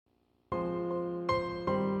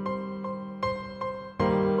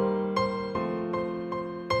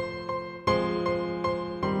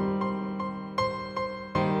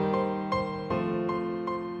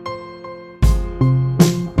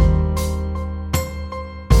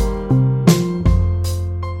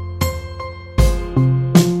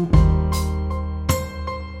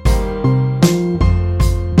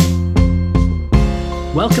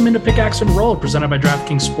into Pickaxe and Roll, presented by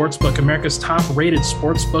DraftKings Sportsbook, America's top-rated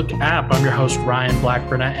sportsbook app. I'm your host, Ryan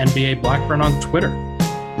Blackburn at NBA Blackburn on Twitter.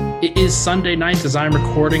 It is Sunday night as I'm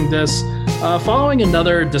recording this, following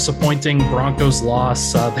another disappointing Broncos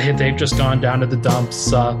loss. They've just gone down to the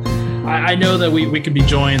dumps. I know that we could be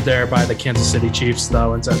joined there by the Kansas City Chiefs,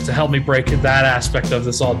 though, and to help me break that aspect of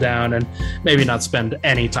this all down and maybe not spend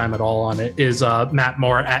any time at all on it is Matt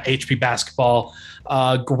Moore at HP Basketball,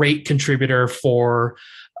 great contributor for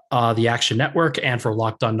the Action Network and for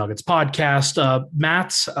Locked On Nuggets podcast.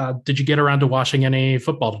 Matt, did you get around to watching any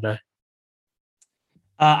football today?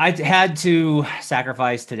 I had to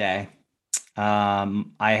sacrifice today. I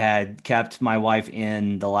had kept my wife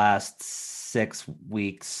in the last 5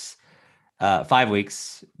 weeks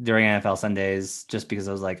during NFL Sundays, just because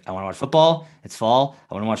I was like, I want to watch football. It's fall.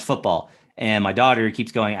 I want to watch football. And my daughter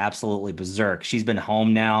keeps going absolutely berserk. She's been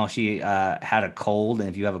home now. She had a cold, and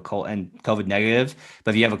if you have a cold and COVID negative,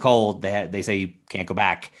 but if you have a cold, they say you can't go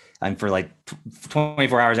back for like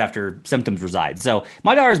 24 hours after symptoms reside. So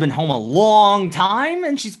my daughter's been home a long time,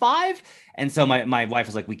 and she's 5. And so my wife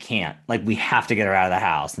was like, we have to get her out of the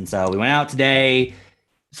house. And so we went out today.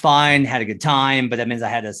 It's fine. Had a good time, but that means I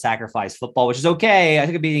had to sacrifice football, which is okay. I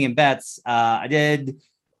took a beating in bets. I did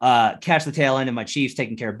catch the tail end of my Chiefs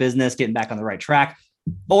taking care of business, getting back on the right track.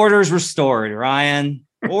 Order's restored, Ryan.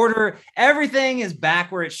 Everything is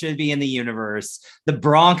back where it should be in the universe. The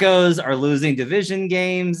Broncos are losing division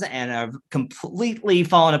games and have completely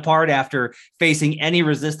fallen apart after facing any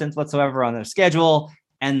resistance whatsoever on their schedule.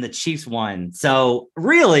 And the Chiefs won. So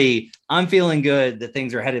really, I'm feeling good that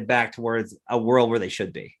things are headed back towards a world where they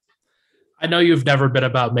should be. I know you've never been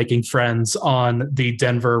about making friends on the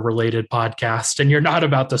Denver related podcast, and you're not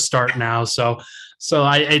about to start now. So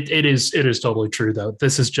it is totally true, though.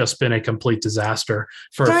 This has just been a complete disaster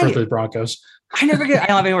for the Broncos. I don't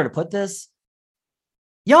have anywhere to put this.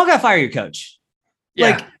 Y'all got to fire your coach.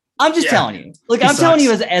 Yeah. Like, I'm just telling you. Like, I'm telling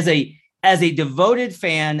you as a devoted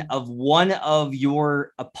fan of one of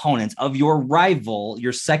your opponents, of your rival,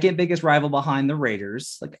 your second biggest rival behind the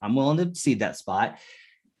Raiders, like, I'm willing to cede that spot.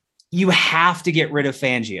 You have to get rid of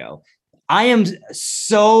Fangio. I am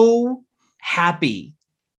so happy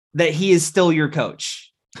that he is still your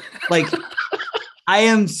coach. Like, I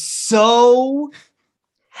am so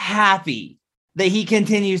happy that he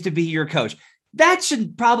continues to be your coach. That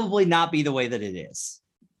should probably not be the way that it is.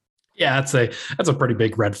 Yeah, that's a pretty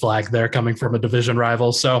big red flag there coming from a division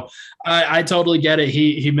rival. So I totally get it.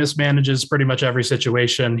 He mismanages pretty much every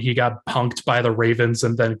situation. He got punked by the Ravens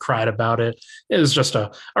and then cried about it. It was just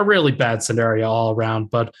a really bad scenario all around.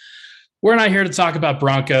 But we're not here to talk about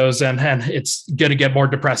Broncos, and it's going to get more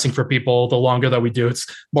depressing for people. The longer that we do, it's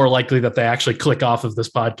more likely that they actually click off of this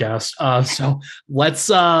podcast. So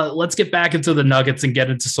let's get back into the Nuggets and get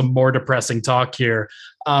into some more depressing talk here.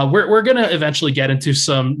 We're going to eventually get into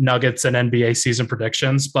some Nuggets and NBA season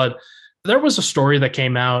predictions, but there was a story that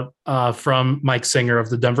came out from Mike Singer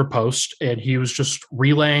of the Denver Post, and he was just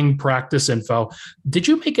relaying practice info. Did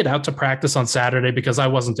you make it out to practice on Saturday? Because I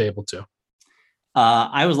wasn't able to.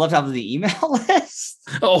 I was left off of the email list.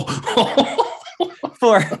 Oh,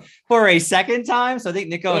 for a second time. So I think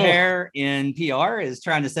Nick O'Hare in PR is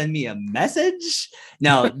trying to send me a message.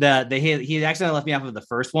 No, he accidentally left me off of the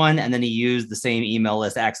first one, and then he used the same email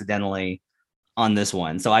list accidentally on this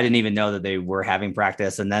one. So I didn't even know that they were having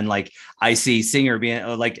practice. And then, like, I see Singer being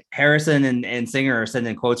like, Harrison and Singer are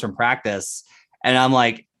sending quotes from practice, and I'm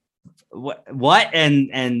like, what?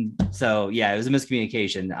 And so, yeah, it was a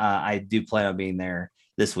miscommunication. I do plan on being there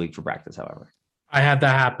this week for practice, however. I had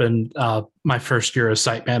that happen my first year as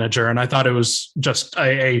site manager, and I thought it was just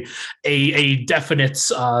a definite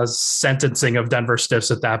sentencing of Denver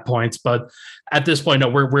Stiffs at that point. But at this point, no,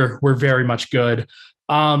 we're very much good.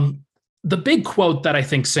 The big quote that I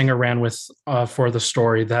think Singer ran with for the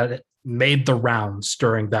story that made the rounds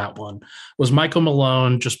during that one was Michael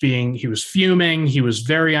Malone he was fuming. He was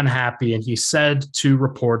very unhappy. And he said to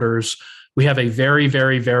reporters, "We have a very,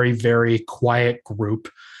 very, very, very quiet group.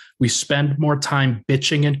 We spend more time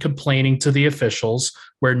bitching and complaining to the officials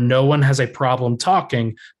where no one has a problem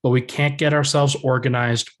talking, but we can't get ourselves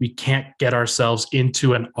organized. We can't get ourselves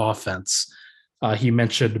into an offense." He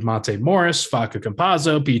mentioned Monte Morris, Facu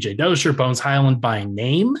Campazzo, PJ Dozier, Bones Highland by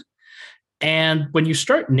name. And when you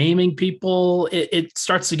start naming people, it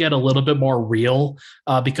starts to get a little bit more real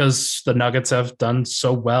because the Nuggets have done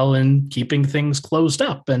so well in keeping things closed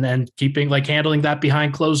up and handling that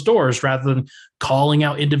behind closed doors rather than calling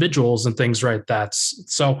out individuals and things like that.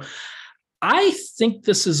 So I think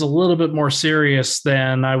this is a little bit more serious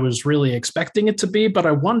than I was really expecting it to be, but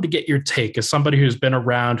I wanted to get your take as somebody who's been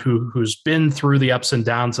around, who's been through the ups and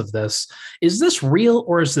downs of this. Is this real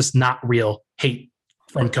or is this not real hate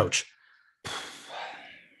from coach?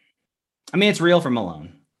 I mean, it's real for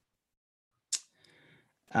Malone.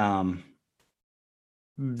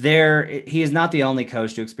 He is not the only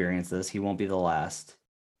coach to experience this. He won't be the last.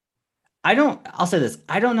 I'll say this.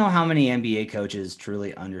 I don't know how many NBA coaches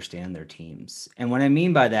truly understand their teams. And what I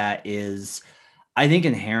mean by that is I think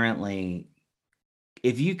inherently,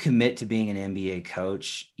 if you commit to being an NBA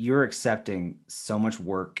coach, you're accepting so much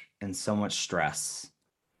work and so much stress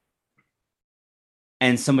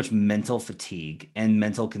and so much mental fatigue and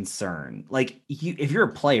mental concern. Like if you're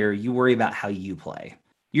a player, you worry about how you play.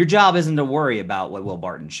 Your job isn't to worry about what Will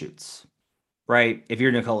Barton shoots, right? If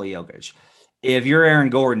you're Nikola Jokic. If you're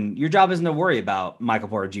Aaron Gordon, your job isn't to worry about Michael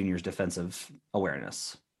Porter Jr.'s defensive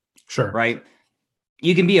awareness. Sure. Right?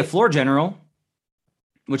 You can be a floor general,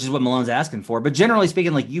 which is what Malone's asking for. But generally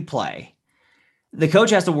speaking, like you play. The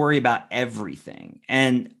coach has to worry about everything.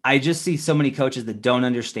 And I just see so many coaches that don't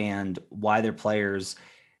understand why their players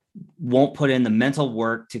won't put in the mental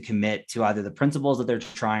work to commit to either the principles that they're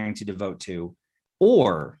trying to devote to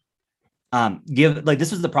or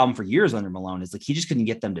this was the problem for years under Malone is like he just couldn't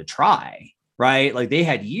get them to try. Right. Like they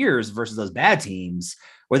had years versus those bad teams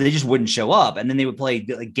where they just wouldn't show up. And then they would play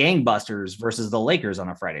like gangbusters versus the Lakers on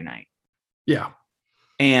a Friday night. Yeah.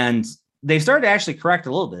 And they started to actually correct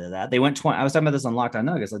a little bit of that. They went I was talking about this on Locked On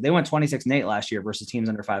Nuggets. Like they went 26-8 last year versus teams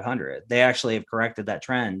under 500. They actually have corrected that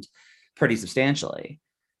trend pretty substantially.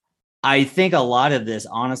 I think a lot of this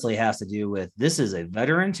honestly has to do with this is a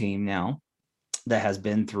veteran team now that has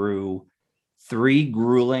been through 3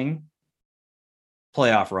 grueling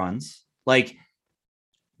playoff runs. Like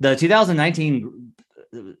the 2019,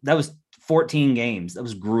 that was 14 games. That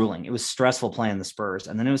was grueling. It was stressful playing the Spurs.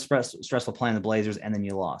 And then it was stressful playing the Blazers. And then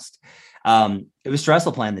you lost. It was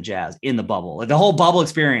stressful playing the Jazz in the bubble. Like the whole bubble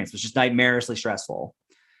experience was just nightmarishly stressful.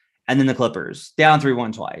 And then the Clippers down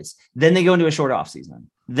 3-1 twice. Then they go into a short off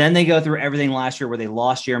season. Then they go through everything last year where they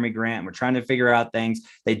lost Jeremy Grant. We're trying to figure out things.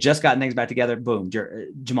 They just got things back together. Boom.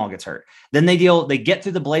 Jamal gets hurt. Then they get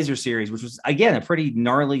through the Blazers series, which was, again, a pretty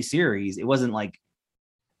gnarly series. It wasn't like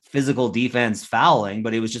physical defense fouling,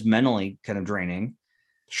 but it was just mentally kind of draining.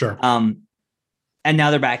 Sure. And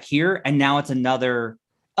now they're back here. And now it's another,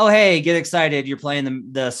 oh, hey, get excited. You're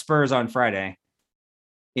playing the Spurs on Friday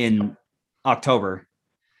in October.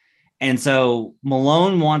 And so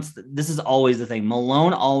Malone this is always the thing.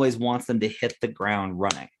 Malone always wants them to hit the ground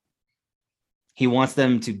running. He wants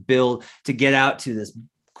them to get out to this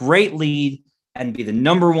great lead and be the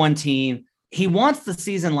number 1 team. He wants the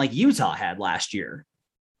season like Utah had last year.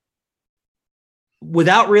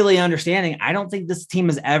 Without really understanding, I don't think this team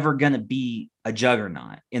is ever going to be a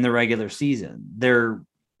juggernaut in the regular season.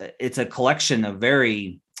 It's a collection of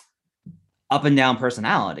very up and down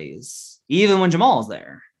personalities, even when Jamal's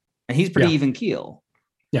there. And he's pretty even keel.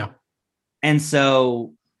 Yeah. And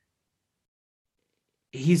so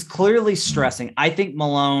he's clearly stressing. I think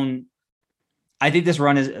this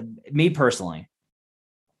run is, me personally,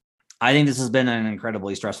 I think this has been an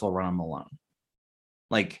incredibly stressful run on Malone.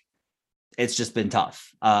 Like, it's just been tough.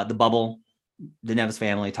 The bubble, didn't have his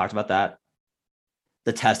family, talked about that.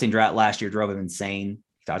 The testing drought last year drove him insane.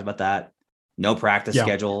 He talked about that. No practice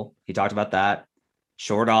schedule. He talked about that.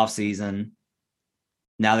 Short off season.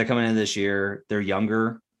 Now they're coming in this year. They're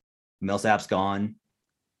younger. Millsap's gone.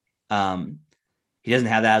 He doesn't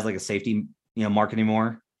have that as like a safety, mark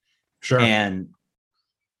anymore. Sure. And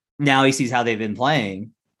now he sees how they've been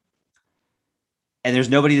playing. And there's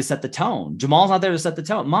nobody to set the tone. Jamal's not there to set the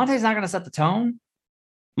tone. Monte's not going to set the tone.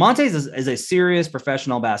 Monte is a serious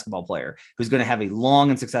professional basketball player who's going to have a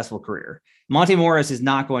long and successful career. Monte Morris is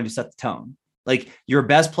not going to set the tone. Like, your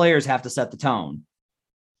best players have to set the tone.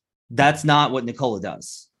 That's not what Nikola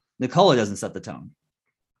does. Nikola doesn't set the tone,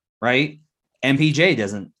 right? MPJ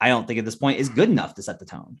doesn't, I don't think at this point, is good enough to set the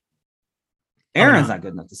tone. Aaron's not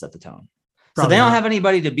good enough to set the tone. So they don't have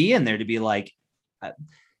anybody to be in there to be like,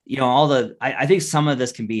 I think some of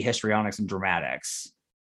this can be histrionics and dramatics,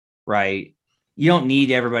 right? You don't need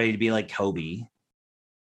everybody to be like Kobe,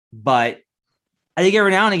 but I think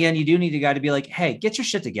every now and again, you do need a guy to be like, hey, get your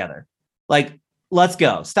shit together. Like, let's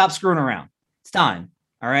go. Stop screwing around. It's time.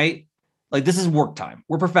 All right. Like, this is work time.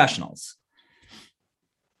 We're professionals.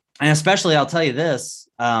 And especially, I'll tell you this.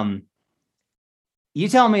 You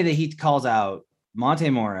tell me that he calls out Monte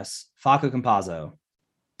Morris, Facu Campazzo,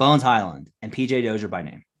 Bones Highland, and PJ Dozier by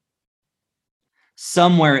name.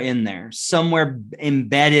 Somewhere in there, somewhere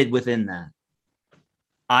embedded within that,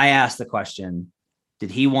 I asked the question,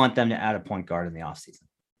 Did he want them to add a point guard in the offseason?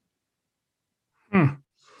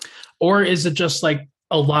 Or is it just like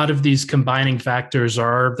a lot of these combining factors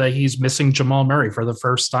are that he's missing Jamal Murray for the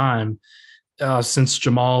first time since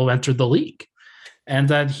Jamal entered the league? And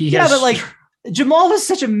that he has... but like Jamal was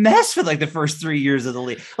such a mess for like the first 3 years of the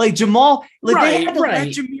league. Like Jamal, like they had to let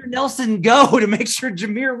Jameer Nelson go to make sure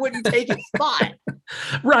Jameer wouldn't take his spot.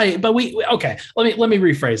 Right. But okay. Let me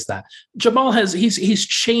rephrase that. Jamal he's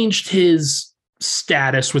changed his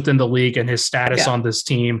status within the league and his status on this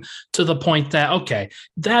team to the point that, okay,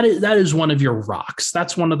 that is one of your rocks.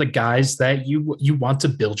 That's one of the guys that you want to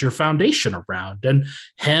build your foundation around. And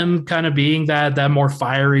him kind of being that more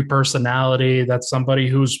fiery personality, that's somebody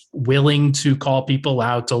who's willing to call people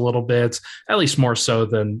out a little bit, at least more so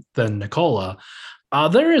than Nikola.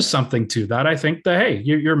 There is something to that. I think that, hey,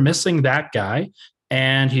 you're missing that guy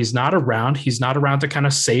and he's not around. He's not around to kind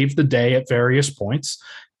of save the day at various points.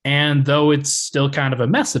 And though it's still kind of a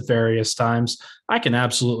mess at various times, I can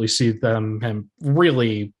absolutely see him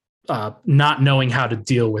really not knowing how to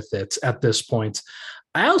deal with it at this point.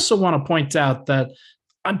 I also want to point out that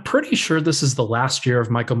I'm pretty sure this is the last year of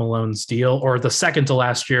Michael Malone's deal, or the second to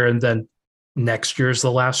last year, and then next year's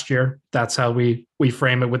the last year. That's how we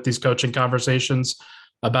frame it with these coaching conversations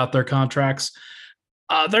about their contracts.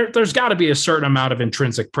 There's got to be a certain amount of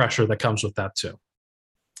intrinsic pressure that comes with that too.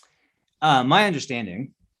 My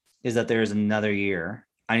understanding is that there is another year.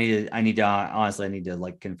 I need to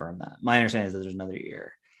like confirm that. My understanding is that there's another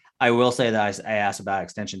year. I will say that I asked about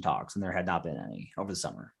extension talks and there had not been any over the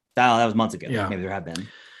summer. That was months ago. Yeah. Maybe there have been.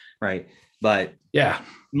 Right. But yeah,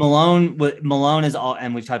 Malone is all,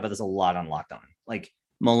 and we've talked about this a lot on Locked On. Like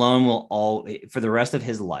Malone will for the rest of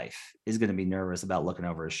his life is going to be nervous about looking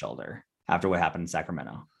over his shoulder after what happened in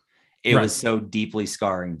Sacramento. It was so deeply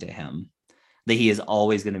scarring to him that he is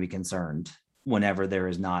always going to be concerned whenever there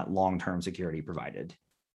is not long-term security provided.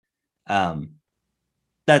 That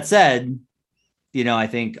said, I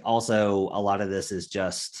think also a lot of this is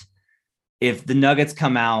just, if the Nuggets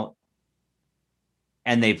come out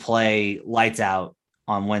and they play lights out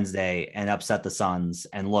on Wednesday and upset the Suns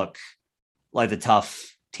and look like the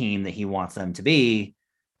tough team that he wants them to be,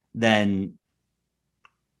 then,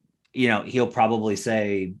 he'll probably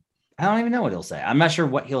say, I don't even know what he'll say. I'm not sure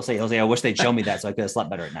what he'll say. He'll say, I wish they'd show me that so I could have slept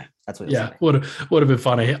better at night. That's what he'll say. Would have been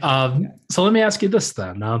funny. So let me ask you this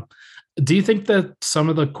then. Do you think that some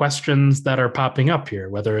of the questions that are popping up here,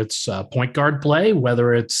 whether it's point guard play,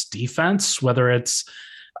 whether it's defense, whether it's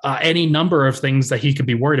any number of things that he could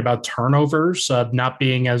be worried about, turnovers, not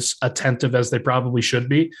being as attentive as they probably should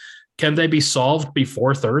be, can they be solved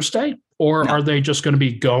before Thursday? Or are they just going to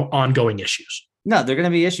be ongoing issues? No, they're going to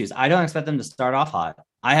be issues. I don't expect them to start off hot.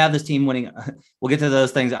 I have this team winning. We'll get to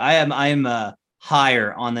those things. I am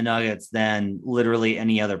higher on the Nuggets than literally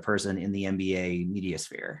any other person in the NBA media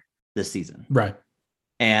sphere this season. Right.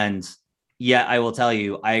 And yet I will tell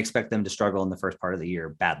you, I expect them to struggle in the first part of the year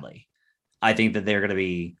badly. I think that they're going to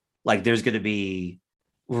be like,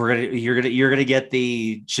 you're going to get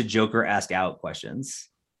the should Joker ask out questions.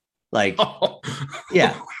 Like,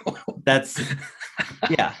 yeah, we're going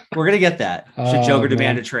to get that. Should Joker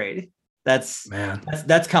demand a trade? That's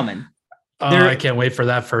coming. I can't wait for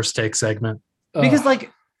that first take segment. Because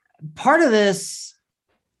like part of this,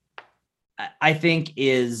 I think,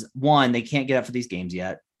 is one, they can't get up for these games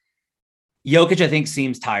yet. Jokic, I think,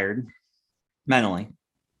 seems tired mentally.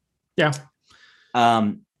 Yeah.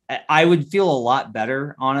 I would feel a lot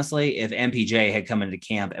better, honestly, if MPJ had come into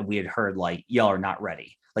camp and we had heard like, y'all are not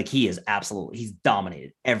ready. Like he's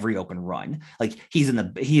dominated every open run. Like he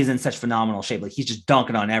is in such phenomenal shape. Like he's just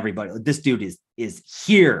dunking on everybody. Like this dude is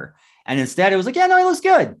here. And instead it was like, yeah, no, he looks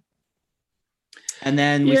good. And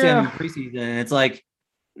then we see him in preseason and it's like,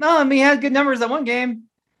 no, I mean, he had good numbers that one game.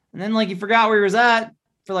 And then like, he forgot where he was at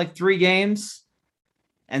for like 3 games.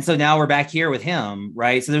 And so now we're back here with him.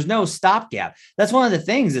 Right. So there's no stopgap. That's one of the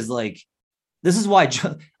things is like, this is why,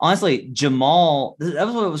 honestly, Jamal, that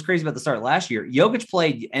was what was crazy about the start last year. Jokic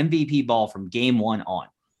played MVP ball from game 1 on.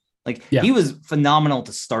 Like he was phenomenal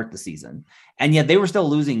to start the season. And yet they were still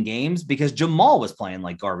losing games because Jamal was playing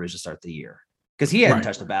like garbage to start the year because he hadn't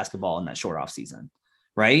touched the basketball in that short off season.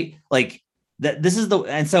 Right. Like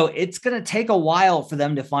and so it's going to take a while for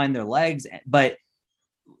them to find their legs. But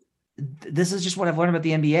this is just what I've learned about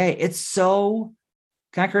the NBA. It's so,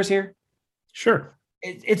 can I curse here? Sure.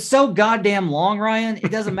 It's so goddamn long, Ryan.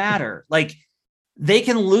 It doesn't matter. Like they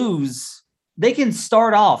can lose. They can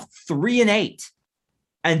start off 3-8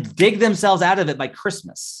 and dig themselves out of it by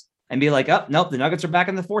Christmas and be like, oh, nope, the Nuggets are back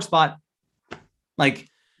in the 4 spot. Like,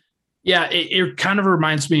 yeah, it kind of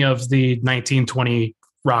reminds me of the 1920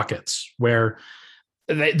 Rockets where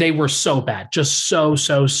They were so bad, just so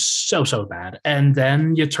bad. And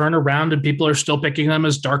then you turn around and people are still picking them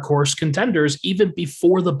as dark horse contenders even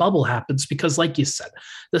before the bubble happens, because like you said,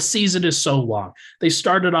 the season is so long. They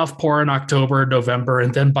started off poor in October, November,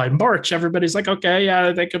 and then by March, everybody's like, okay,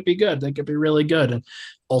 yeah, they could be good. They could be really good. And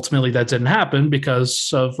ultimately that didn't happen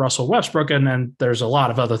because of Russell Westbrook. And then there's a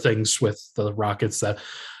lot of other things with the Rockets that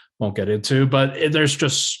won't get into, but there's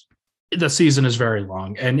just, the season is very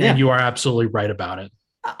long, and you are absolutely right about it.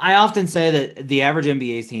 I often say that the average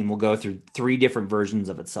NBA team will go through 3 different versions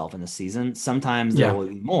of itself in a season. Sometimes there will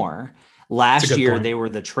be more. Last year, they were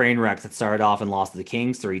the train wreck that started off and lost to the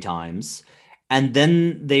Kings 3 times. And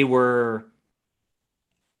then they were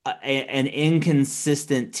an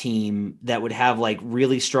inconsistent team that would have like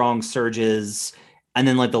really strong surges, and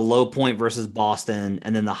then like the low point versus Boston,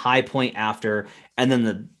 and then the high point after, and then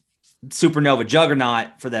the supernova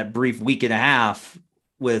juggernaut for that brief week and a half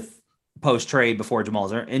with post-trade before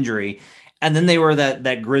Jamal's injury. And then they were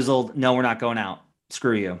that grizzled, no, we're not going out,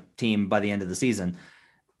 screw you team by the end of the season.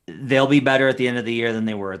 They'll be better at the end of the year than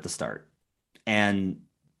they were at the start. And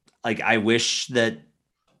like, I wish that,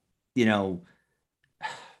 you know,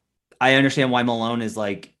 I understand why Malone is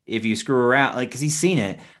like, if you screw around, like, because he's seen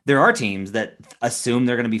it. There are teams that assume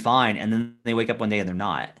they're going to be fine, and then they wake up one day and they're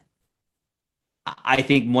not. I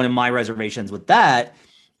think one of my reservations with that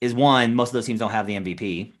is, one, most of those teams don't have the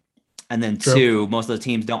MVP. And then two, most of those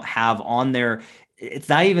teams don't have on their, it's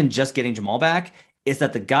not even just getting Jamal back. It's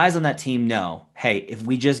that the guys on that team know, hey, if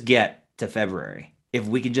we just get to February, if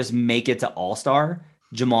we can just make it to All-Star,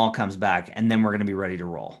 Jamal comes back, and then we're going to be ready to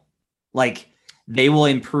roll. Like, they will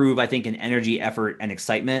improve, I think, in energy, effort, and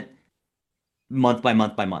excitement month by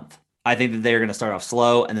month by month. I think that they're going to start off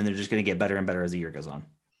slow, and then they're just going to get better and better as the year goes on.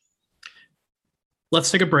 Let's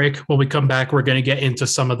take a break. When we come back, we're going to get into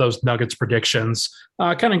some of those Nuggets predictions,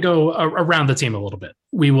 kind of go around the team a little bit.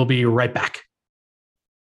 We will be right back.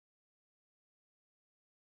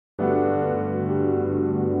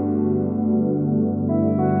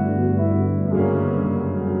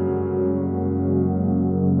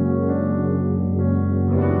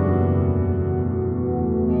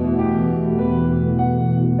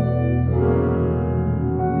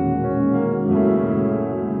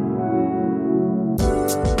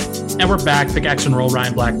 And we're back. Pick Action Roll.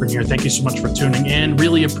 Ryan Blackburn here. Thank you so much for tuning in.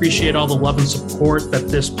 Really appreciate all the love and support that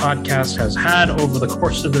this podcast has had over the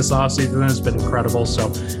course of this offseason. It's been incredible. So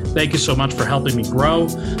thank you so much for helping me grow.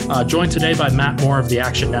 Joined today by Matt Moore of the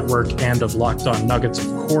Action Network and of Locked On Nuggets,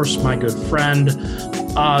 of course, my good friend.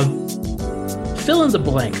 Fill in the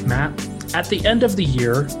blank, Matt. At the end of the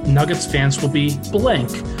year, Nuggets fans will be blank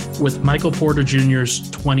with Michael Porter Jr.'s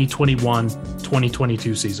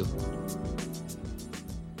 2021-2022 season.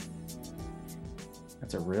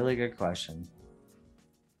 That's a really good question.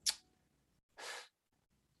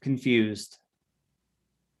 Confused.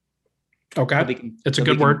 Okay. It's a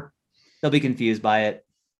good word. They'll be confused by it.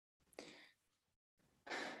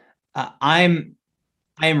 I am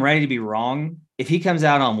ready to be wrong. If he comes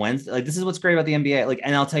out on Wednesday, like, this is what's great about the NBA. Like,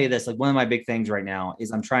 and I'll tell you this, like, one of my big things right now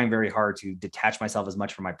is I'm trying very hard to detach myself as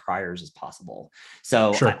much from my priors as possible.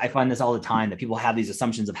 So I find this all the time, that people have these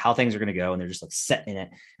assumptions of how things are going to go, and they're just like set in it.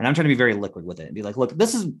 And I'm trying to be very liquid with it and be like, look,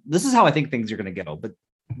 this is how I think things are going to go, but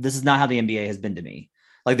this is not how the NBA has been to me.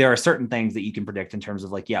 Like, there are certain things that you can predict in terms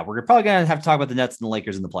of like, yeah, we're probably going to have to talk about the Nets and the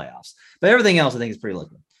Lakers in the playoffs, but everything else I think is pretty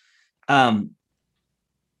liquid.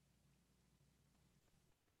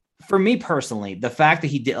 For me personally, the fact that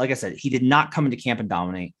he did, like I said, he did not come into camp and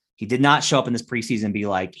dominate. He did not show up in this preseason and be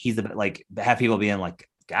like, he's the, like, have people being like,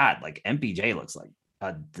 God, like MPJ looks like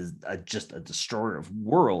just a destroyer of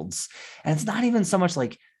worlds. And it's not even so much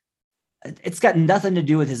like, it's got nothing to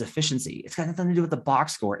do with his efficiency. It's got nothing to do with the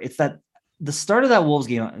box score. It's that the start of that Wolves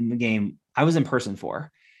game I was in person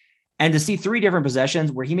for. And to see 3 different possessions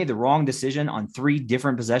where he made the wrong decision on 3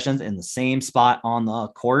 different possessions in the same spot on the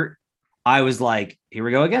court, I was like, here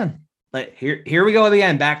we go again. Like, here we go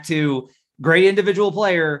again, back to great individual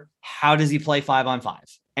player. How does he play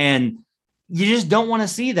 5-on-5? And you just don't want to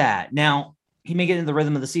see that. Now, he may get into the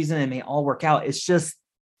rhythm of the season and it may all work out. It's just,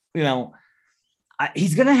 you know,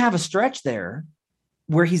 he's going to have a stretch there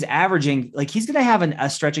where he's averaging, like, he's going to have a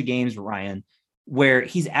stretch of games, Ryan, where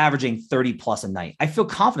he's averaging 30 plus a night. I feel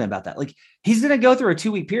confident about that. Like, he's going to go through a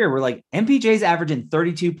 2-week period where, like, MPJ's averaging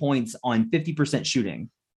 32 points on 50%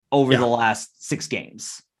 shooting over the last 6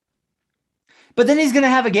 games. But then he's going to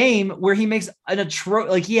have a game where he makes he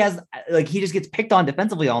just gets picked on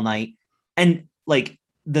defensively all night, and like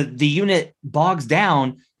the unit bogs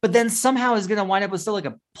down, but then somehow is going to wind up with still like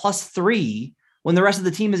a +3 when the rest of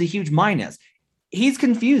the team is a huge minus. He's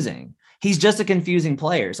confusing. He's just a confusing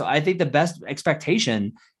player. So I think the best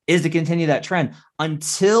expectation is to continue that trend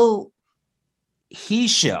until he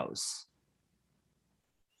shows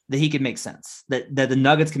that he can make sense, that the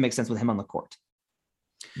Nuggets can make sense with him on the court,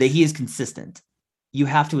 that he is consistent. You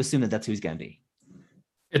have to assume that that's who he's going to be.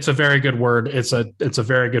 It's a very good word. It's a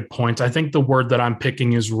very good point. I think the word that I'm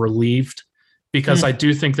picking is relieved, because I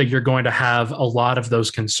do think that you're going to have a lot of those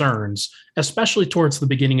concerns, especially towards the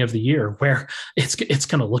beginning of the year, where it's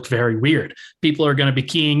going to look very weird. People are going to be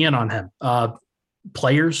keying in on him.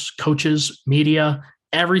 Players, coaches, media,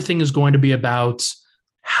 everything is going to be about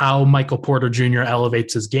how Michael Porter Jr.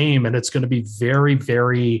 elevates his game, and it's going to be very,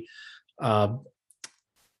 very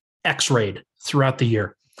X-rayed throughout the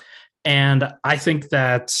year. And I think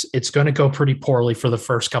that it's going to go pretty poorly for the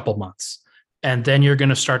first couple months. And then you're going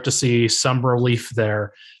to start to see some relief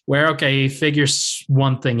there where, okay, he figures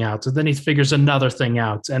one thing out, and then he figures another thing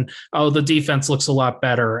out. And, oh, the defense looks a lot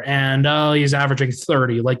better. And, oh, he's averaging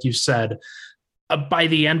 30, like you said. By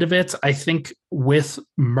the end of it, I think with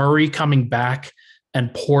Murray coming back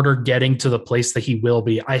and Porter getting to the place that he will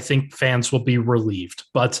be, I think fans will be relieved.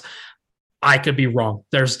 But I could be wrong.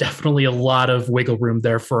 There's definitely a lot of wiggle room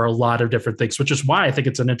there for a lot of different things, which is why I think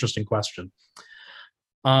it's an interesting question.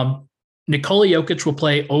 Nikola Jokic will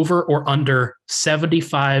play over or under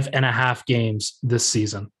 75 and a half games this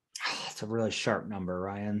season. That's a really sharp number,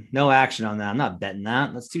 Ryan. No action on that. I'm not betting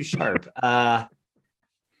that. That's too sharp. I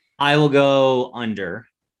will go under.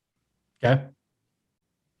 Okay.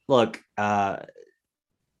 Look,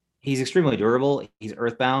 he's extremely durable. He's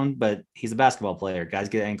earthbound, but he's a basketball player. Guys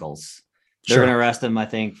get ankles. They're going to arrest him, I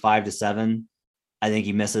think, 5 to 7. I think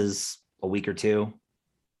he misses a week or two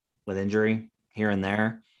with injury here and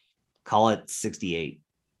there. Call it 68.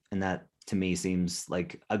 And that, to me, seems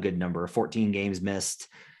like a good number. 14 games missed.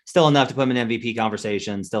 Still enough to put him in MVP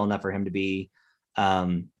conversation. Still enough for him to be,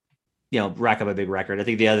 rack up a big record. I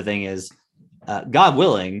think the other thing is, God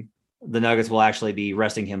willing, the Nuggets will actually be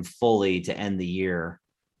resting him fully to end the year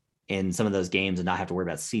in some of those games and not have to worry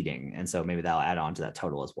about seeding. And so maybe that'll add on to that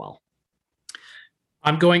total as well.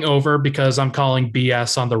 I'm going over because I'm calling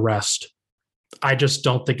BS on the rest. I just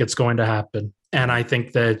don't think it's going to happen. And I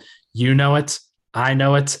think that you know it. I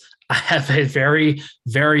know it. I have a very,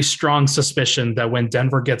 very strong suspicion that when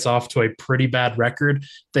Denver gets off to a pretty bad record,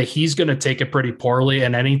 that he's going to take it pretty poorly.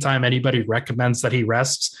 And anytime anybody recommends that he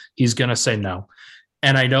rests, he's going to say no.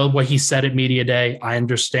 And I know what he said at Media Day. I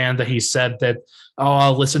understand that he said that,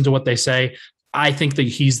 I'll listen to what they say. I think that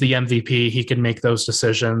he's the MVP. He can make those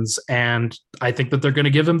decisions. And I think that they're going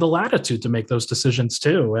to give him the latitude to make those decisions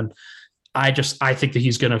too. And I think that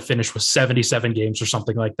he's going to finish with 77 games or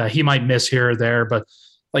something like that. He might miss here or there, but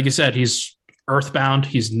like you said, he's earthbound.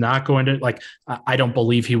 He's not going to I don't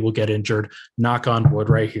believe he will get injured. Knock on wood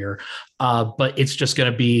right here. But it's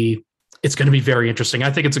going to be very interesting.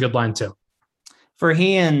 I think it's a good line too. For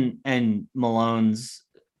he and Malone's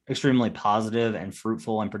extremely positive and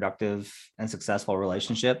fruitful and productive and successful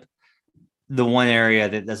relationship, the one area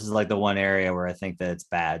where I think that it's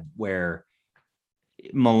bad, where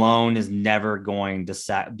Malone is never going to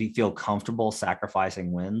feel comfortable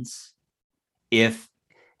sacrificing wins if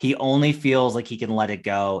he only feels like he can let it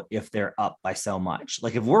go if they're up by so much.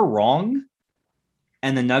 Like if we're wrong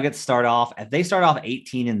and the Nuggets start off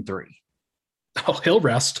 18-3. Oh, he'll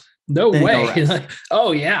rest. No way.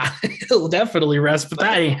 Oh, yeah, he'll definitely rest, but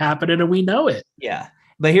that ain't happening, and we know it. Yeah.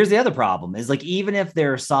 But here's the other problem is, like, even if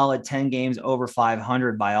they're solid 10 games over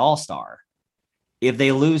 500 by All-Star, if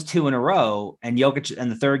they lose 2 in a row and Jokic and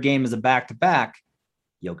the third game is a back-to-back,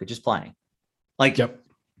 Jokic is playing. Like, yep.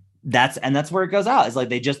 That's where it goes out. It's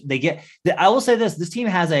like I will say this team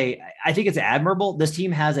has I think it's admirable. This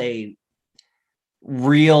team has a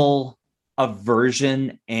real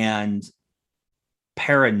aversion and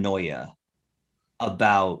paranoia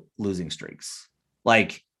about losing streaks.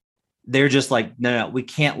 Like they're just like, no, we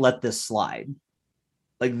can't let this slide.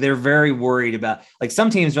 Like they're very worried about, like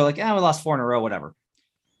some teams are like, we lost 4 in a row, whatever.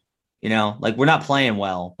 Like we're not playing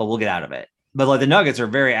well, but we'll get out of it. But like the Nuggets are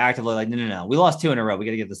very actively like, no, we lost 2 in a row. We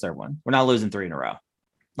got to get the third one. We're not losing 3 in a row.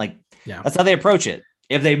 Like That's how they approach it.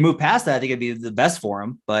 If they move past that, I think it'd be the best for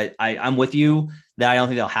them. But I'm with you that I don't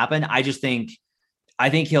think that'll happen. I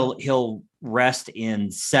think he'll rest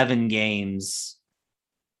in 7 games,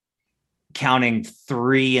 counting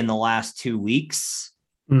 3 in the last 2 weeks.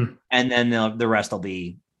 And then the rest will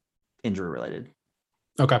be injury related.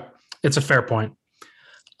 Okay. It's a fair point.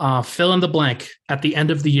 Fill in the blank. At the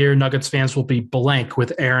end of the year, Nuggets fans will be blank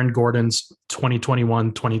with Aaron Gordon's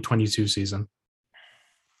 2021-2022 season.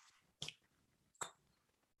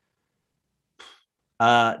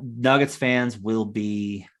 Nuggets fans will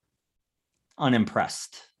be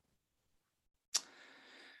unimpressed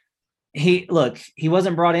he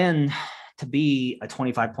wasn't brought in to be a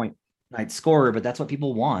 25-point night scorer, but that's what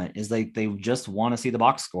people want, is like they just want to see the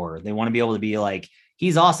box score. They want to be able to be like,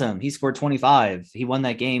 he's awesome. He scored 25. He won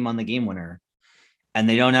that game on the game winner. And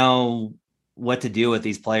they don't know what to do with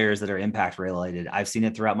these players that are impact related. I've seen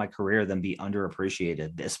it throughout my career, them be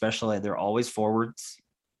underappreciated, especially they're always forwards.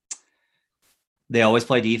 They always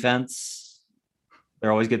play defense.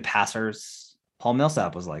 They're always good passers. Paul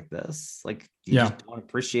Millsap was like this. Like, you just don't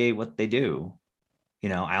appreciate what they do. You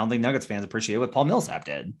know, I don't think Nuggets fans appreciate what Paul Millsap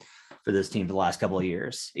did for this team for the last couple of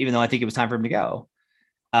years, even though I think it was time for him to go.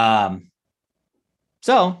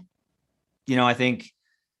 So, you know, I think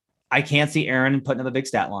I can't see Aaron putting up a big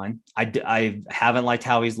stat line. I haven't liked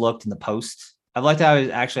how he's looked in the post. I like how his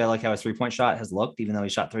 3-point shot has looked, even though he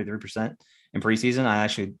shot 33% in preseason. I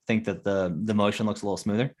actually think that the motion looks a little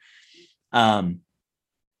smoother.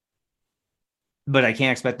 But I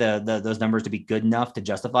can't expect those numbers to be good enough to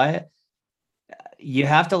justify it. You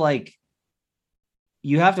have to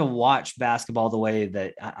watch basketball the way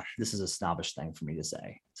that this is a snobbish thing for me to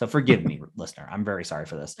say. So forgive me, listener. I'm very sorry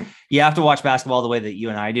for this. You have to watch basketball the way that you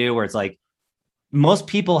and I do, where it's like most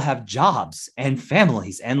people have jobs and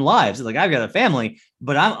families and lives. Like, I've got a family,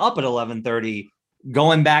 but I'm up at 11:30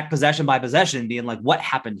 going back possession by possession, being like, what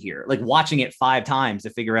happened here? Like watching it 5 times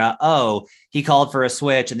to figure out, oh, he called for a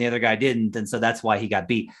switch and the other guy didn't. And so that's why he got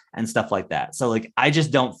beat and stuff like that. So like, I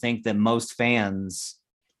just don't think that most fans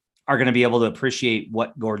are going to be able to appreciate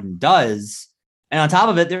what Gordon does. And on top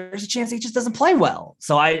of it, there's a chance he just doesn't play well.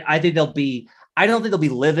 So I think I don't think they'll be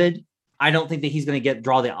livid. I don't think that he's going to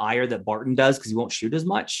draw the ire that Barton does, because he won't shoot as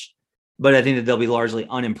much. But I think that they'll be largely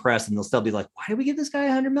unimpressed, and they'll still be like, why did we give this guy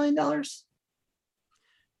 $100 million?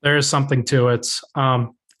 There is something to it.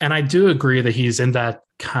 And I do agree that he's in that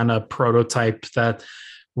kind of prototype that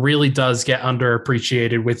really does get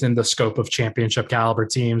underappreciated within the scope of championship caliber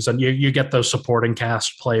teams. And you get those supporting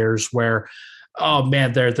cast players where, oh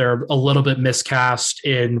man, they're a little bit miscast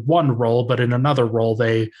in one role, but in another role,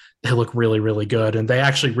 they look really, really good. And they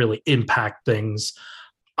actually really impact things.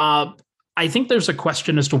 I think there's a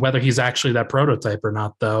question as to whether he's actually that prototype or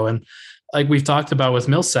not, though. And like we've talked about with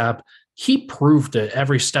Millsap, he proved it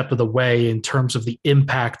every step of the way in terms of the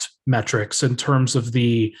impact metrics, in terms of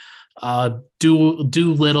the do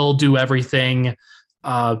little, do everything,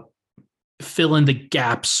 fill in the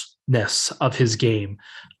gapsness of his game.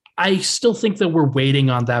 I still think that we're waiting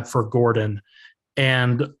on that for Gordon.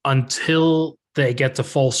 And until they get to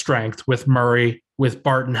full strength with Murray, with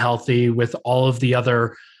Barton healthy, with all of the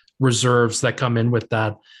other reserves that come in with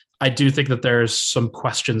that, I do think that there's some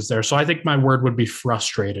questions there. So I think my word would be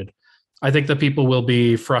frustrated. I think that people will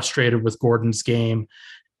be frustrated with Gordon's game.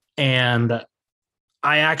 And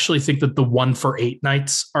I actually think that the 1 for 8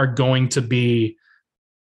 nights are going to be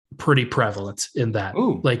pretty prevalent in that.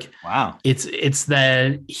 Ooh, like, wow. It's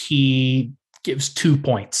that he gives 2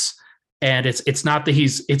 points, and it's not that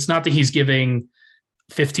he's giving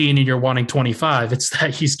 15 and you're wanting 25. It's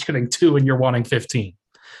that he's giving 2 and you're wanting 15.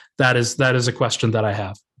 That is a question that I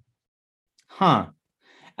have. Huh.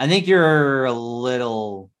 I think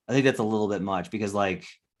that's a little bit much, because well,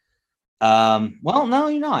 no,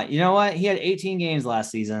 you're not. You know what? He had 18 games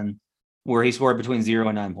last season where he scored between 0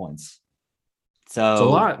 and 9 points. So it's a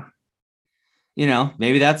lot. You know,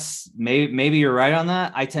 maybe you're right on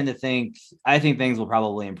that. I think things will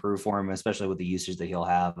probably improve for him, especially with the usage that he'll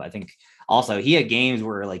have. I think also he had games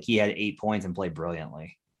where like he had 8 points and played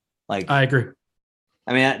brilliantly. Like, I agree.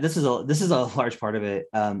 I mean, this is a large part of it.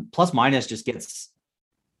 Plus minus just gets,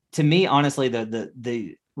 to me, honestly,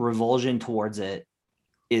 the revulsion towards it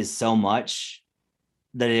is so much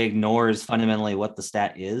that it ignores fundamentally what the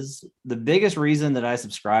stat is. The biggest reason that I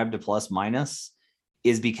subscribe to plus minus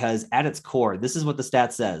is because at its core, this is what the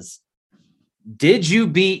stat says. Did you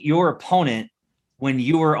beat your opponent when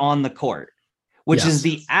you were on the court? Which is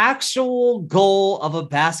the actual goal of a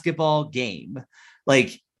basketball game.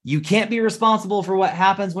 Like, you can't be responsible for what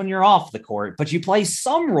happens when you're off the court, but you play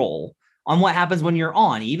some role on what happens when you're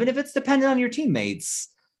on, even if it's dependent on your teammates.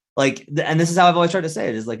 Like, and this is how I've always tried to say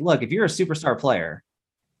it, is like, look, if you're a superstar player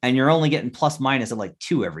and you're only getting plus minus at like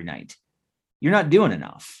 2 every night, you're not doing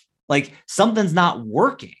enough. Like, something's not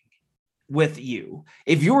working with you.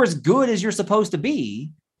 If you're as good as you're supposed to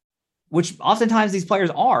be, which oftentimes these players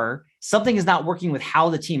are, something is not working with how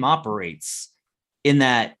the team operates, in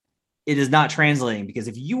that it is not translating. Because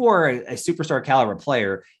if you are a superstar caliber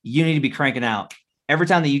player, you need to be cranking out. Every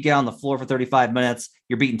time that you get on the floor for 35 minutes,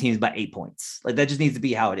 you're beating teams by 8 points. Like, that just needs to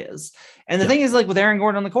be how it is. And the thing is, like, with Aaron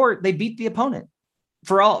Gordon on the court, they beat the opponent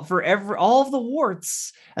for all of the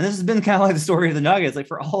warts. And this has been kind of like the story of the Nuggets. Like,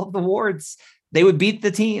 for all of the warts, they would beat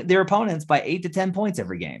their opponents by 8 to 10 points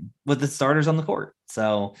every game with the starters on the court.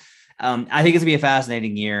 So I think it's gonna be a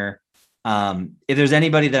fascinating year. If there's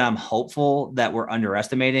anybody that I'm hopeful that we're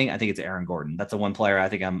underestimating, I think it's Aaron Gordon. That's the one player I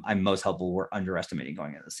think I'm most hopeful we're underestimating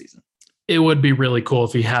going into the season. It would be really cool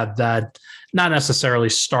if he had that, not necessarily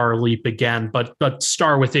star leap again, but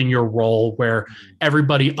star within your role where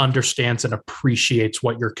everybody understands and appreciates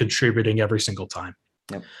what you're contributing every single time.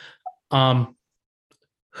 Yep.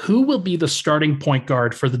 Who will be the starting point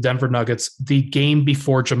guard for the Denver Nuggets the game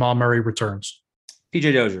before Jamal Murray returns?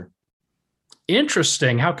 PJ Dozier.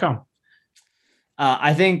 Interesting. How come?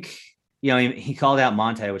 I think, he called out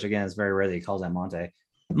Monte, which again is very rare that he calls out Monte.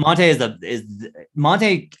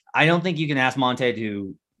 Monte. I don't think you can ask Monte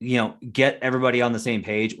to, get everybody on the same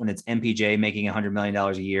page when it's MPJ making $100 million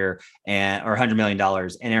a year or $100 million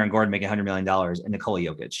and Aaron Gordon making $100 million and Nikola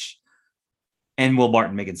Jokic and Will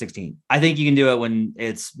Barton making 16. I think you can do it when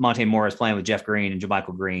it's Monte Morris playing with Jeff Green and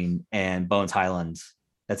JaMychal Green and Bones Highland,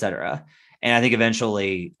 etc. And I think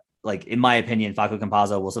eventually, like in my opinion, Facu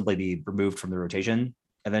Campazzo will simply be removed from the rotation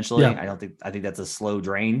eventually. Yeah. I think that's a slow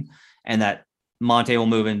drain, and that Monte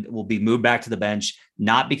will be moved back to the bench,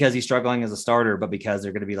 not because he's struggling as a starter, but because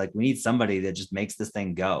they're going to be like, we need somebody that just makes this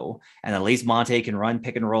thing go. And at least Monte can run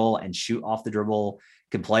pick and roll and shoot off the dribble,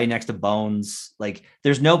 can play next to Bones. Like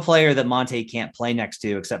there's no player that Monte can't play next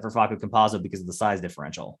to except for Facu Campazzo because of the size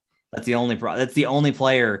differential. That's the only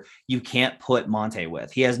player you can't put Monte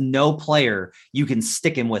with. He has no player you can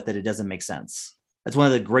stick him with that it doesn't make sense. That's one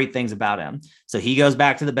of the great things about him. So he goes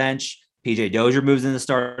back to the bench. PJ Dozier moves in the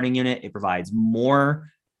starting unit. It provides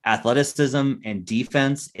more athleticism and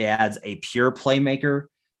defense. It adds a pure playmaker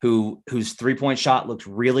whose three-point shot looks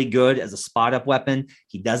really good as a spot-up weapon.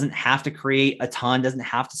 He doesn't have to create a ton, doesn't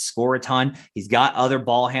have to score a ton. He's got other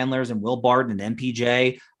ball handlers and Will Barton and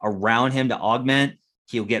MPJ around him to augment.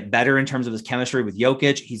 He'll get better in terms of his chemistry with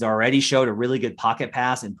Jokic. He's already showed a really good pocket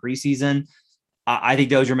pass in preseason. I think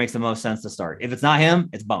Dozier makes the most sense to start. If it's not him,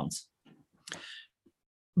 it's Bones.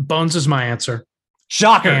 Bones is my answer.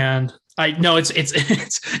 Shocker. And I know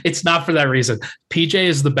it's not for that reason. PJ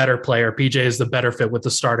is the better player. PJ is the better fit with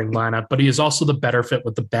the starting lineup, but he is also the better fit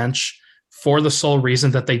with the bench for the sole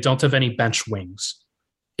reason that they don't have any bench wings.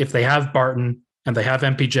 If they have Barton and they have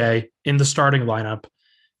MPJ in the starting lineup,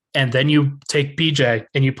 and then you take PJ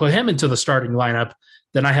and you put him into the starting lineup,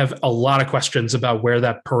 then I have a lot of questions about where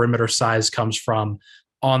that perimeter size comes from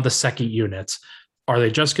on the second unit. Are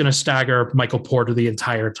they just going to stagger Michael Porter the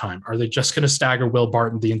entire time? Are they just going to stagger Will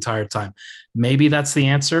Barton the entire time? Maybe that's the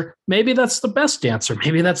answer. Maybe that's the best answer.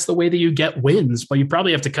 Maybe that's the way that you get wins, but you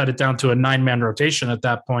probably have to cut it down to a 9-man rotation at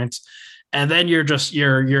that point. And then you're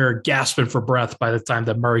gasping for breath by the time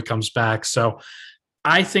that Murray comes back. So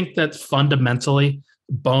I think that fundamentally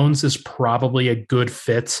Bones is probably a good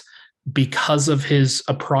fit because of his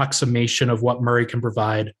approximation of what Murray can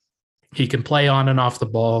provide. He can play on and off the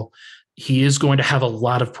ball. He is going to have a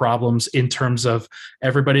lot of problems in terms of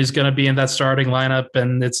everybody's going to be in that starting lineup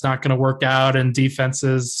and it's not going to work out, and defense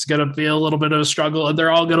is going to be a little bit of a struggle, and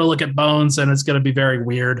they're all going to look at Bones and it's going to be very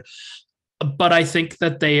weird. But I think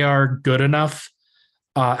that they are good enough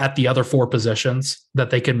at the other four positions that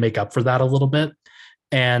they can make up for that a little bit.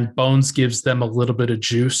 And Bones gives them a little bit of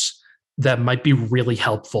juice that might be really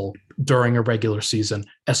helpful during a regular season,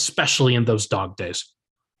 especially in those dog days.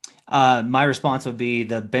 My response would be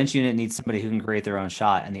the bench unit needs somebody who can create their own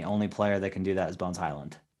shot, and the only player that can do that is Bones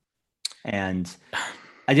Highland. And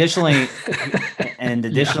additionally,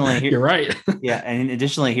 you're right. Yeah, and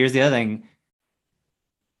additionally, here's the other thing.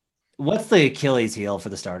 What's the Achilles heel for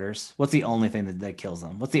the starters? What's the only thing that kills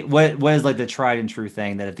them? What is like the tried and true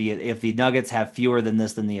thing that if the Nuggets have fewer than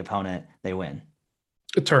this than the opponent, they win?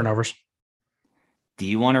 Turnovers. Do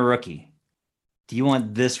you want a rookie? Do you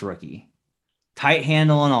want this rookie? Tight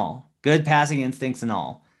handle and all, good passing instincts and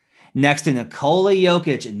all, next to Nikola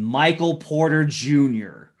Jokic and Michael Porter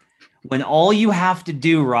Jr., when all you have to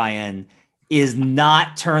do, Ryan, is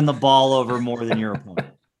not turn the ball over more than your opponent.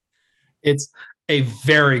 It's a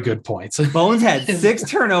very good point. Bones had 6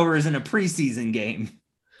 turnovers in a preseason game.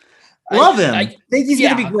 Love him. I think he's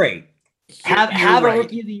going to be great. Have a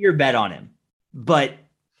rookie of the year bet on him. But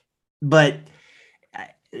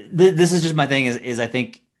this is just my thing is I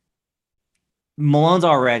think Malone's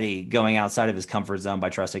already going outside of his comfort zone by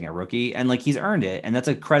trusting a rookie, and like he's earned it. And that's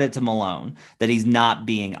a credit to Malone that he's not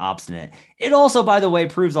being obstinate. It also, by the way,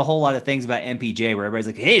 proves a whole lot of things about MPJ where everybody's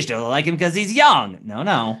like, hey, you still like him because he's young. No.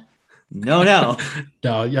 No,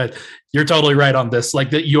 yeah, you're totally right on this. Like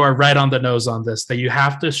that, you are right on the nose on this, that you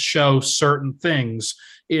have to show certain things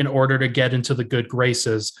in order to get into the good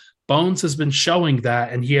graces. Bones has been showing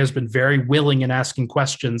that, and he has been very willing in asking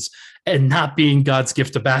questions and not being God's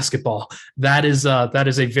gift to basketball. That is a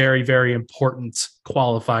very, very important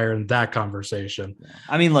qualifier in that conversation.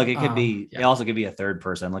 I mean, look, it also could be a third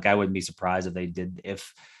person. Like, I wouldn't be surprised if they did.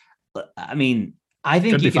 I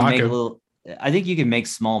think you can make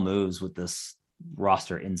small moves with this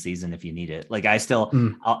roster in season if you need it. Like,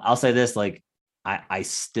 I'll say this, like, I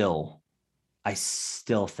still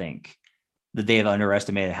think that they have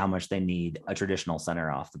underestimated how much they need a traditional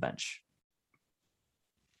center off the bench.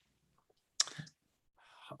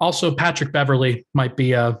 Also, Patrick Beverley might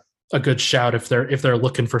be a good shout if they're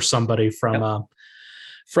looking for somebody from a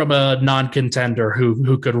non-contender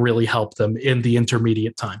who could really help them in the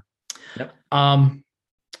intermediate time. Yep.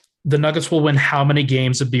 The Nuggets will win how many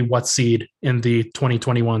games and be what seed in the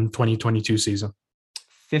 2021-2022 season?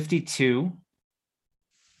 52,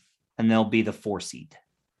 and they'll be the 4 seed.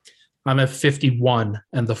 I'm at 51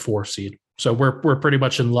 and the 4 seed. So we're pretty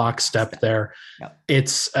much in lockstep there. Yep.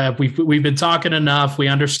 It's we've been talking enough. We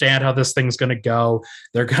understand how this thing's going to go.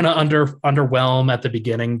 They're going to underwhelm at the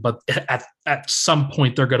beginning, but at some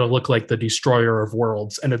point they're going to look like the destroyer of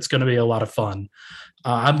worlds, and it's going to be a lot of fun.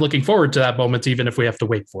 I'm looking forward to that moment, even if we have to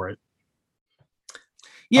wait for it.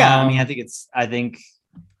 Yeah, I think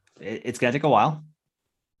it's going to take a while,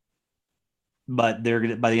 but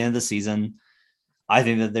by the end of the season, I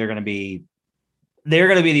think that they're going to be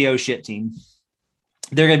the oh shit team.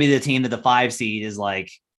 They're going to be the team that the 5 seed is like,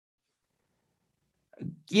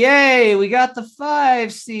 yay, we got the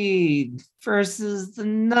 5 seed versus the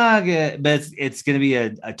Nugget. But it's going to be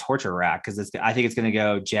a torture rack, because I think it's going to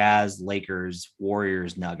go Jazz, Lakers,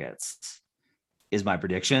 Warriors, Nuggets is my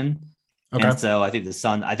prediction. Okay. And so I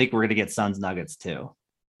think we're going to get Suns, Nuggets too.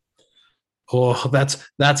 Oh, that's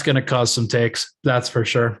going to cause some takes. That's for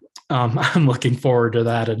sure. I'm looking forward to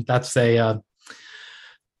that. And that's I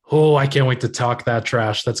can't wait to talk that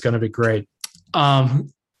trash. That's going to be great.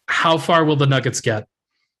 How far will the Nuggets get?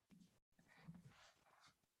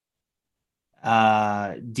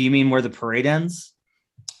 Do you mean where the parade ends?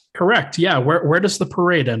 Correct. Yeah. Where does the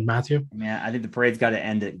parade end, Matthew? Man, I think the parade's got to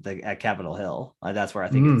end at Capitol Hill. That's where I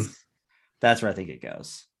think that's where I think it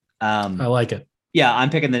goes. I like it. Yeah, I'm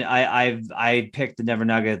picking I picked the Denver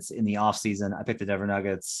Nuggets in the offseason. I picked the Denver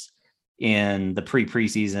Nuggets in the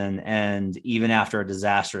preseason, and even after a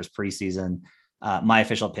disastrous preseason, my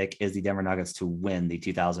official pick is the Denver Nuggets to win the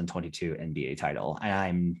 2022 NBA title. And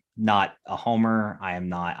I'm not a homer.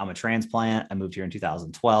 I'm a transplant. I moved here in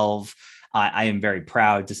 2012. I am very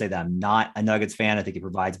proud to say that I'm not a Nuggets fan. I think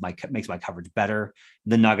it makes my coverage better.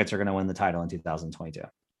 The Nuggets are going to win the title in 2022.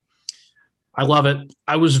 I love it.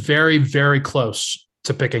 I was very, very close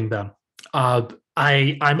to picking them.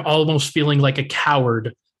 I'm almost feeling like a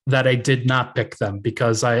coward that I did not pick them,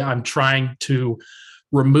 because I'm trying to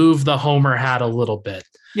remove the homer hat a little bit.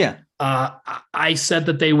 Yeah. I said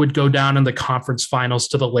that they would go down in the conference finals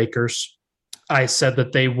to the Lakers. I said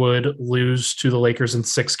that they would lose to the Lakers in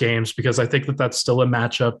 6 games, because I think that that's still a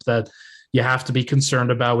matchup that you have to be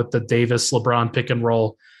concerned about with the Davis LeBron pick and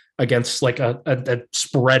roll against like a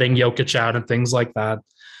spreading Jokic out and things like that.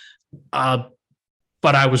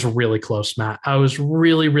 But I was really close, Matt. I was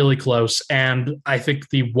really, really close. And I think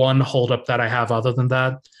the one holdup that I have other than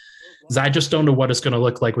that is I just don't know what it's going to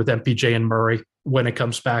look like with MPJ and Murray when it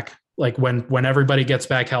comes back. Like when everybody gets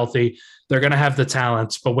back healthy, they're going to have the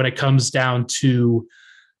talents. But when it comes down to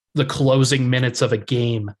the closing minutes of a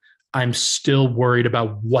game, I'm still worried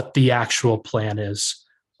about what the actual plan is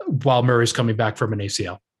while Murray's coming back from an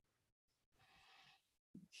ACL.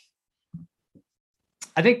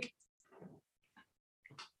 I think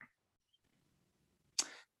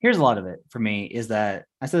here's a lot of it for me is that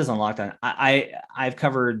I said this on Lockdown. I've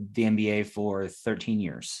covered the NBA for 13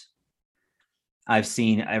 years. I've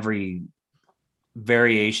seen every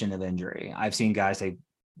variation of injury. I've seen guys take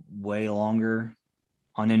way longer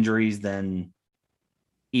on injuries than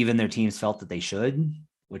even their teams felt that they should,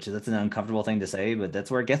 that's an uncomfortable thing to say, but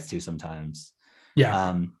that's where it gets to sometimes.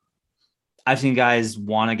 Yeah. I've seen guys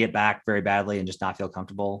want to get back very badly and just not feel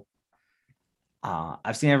comfortable.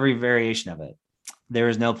 I've seen every variation of it. There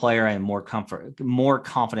is no player I am more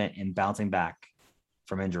confident in bouncing back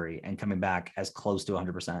from injury and coming back as close to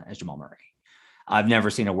 100% as Jamal Murray. I've never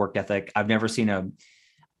seen a work ethic. I've never seen a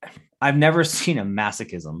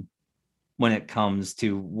masochism when it comes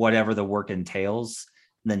to whatever the work entails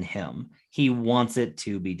than him. He wants it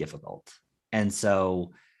to be difficult. And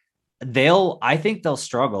so I think they'll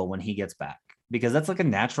struggle when he gets back, because that's like a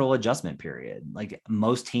natural adjustment period. Like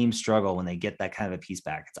most teams struggle when they get that kind of a piece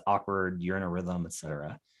back. It's awkward. You're in a rhythm,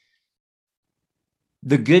 etc.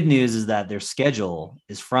 The good news is that their schedule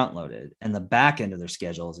is front loaded and the back end of their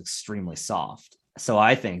schedule is extremely soft. So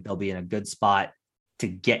I think they'll be in a good spot to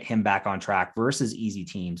get him back on track versus easy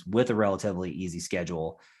teams with a relatively easy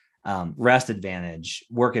schedule, rest advantage,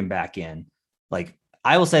 working back in. Like,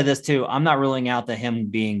 I will say this too. I'm not ruling out that him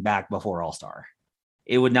being back before All-Star.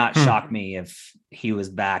 It would not shock me if he was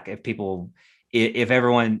back, if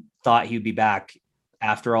everyone thought he'd be back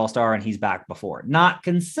after All-Star and he's back before, not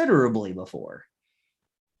considerably before,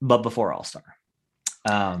 but before All-Star.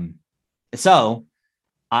 So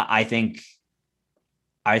I think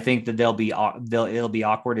that it'll be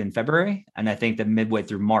awkward in February. And I think that midway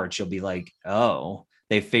through March, you'll be like, oh,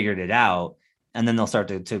 they figured it out. And then they'll start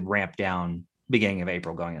to ramp down beginning of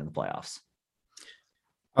April going into the playoffs.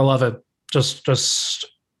 I love it. Just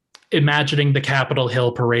imagining the Capitol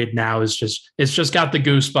Hill parade now it's just got the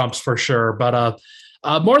goosebumps for sure. But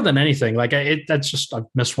more than anything, like I've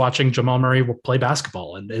missed watching Jamal Murray play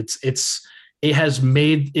basketball, and it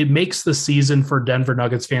makes the season for Denver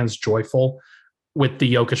Nuggets fans joyful with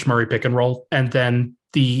the Jokic Murray pick and roll, and then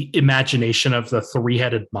the imagination of the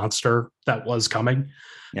 3-headed monster that was coming.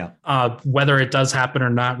 Yeah. Whether it does happen or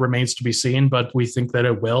not remains to be seen, but we think that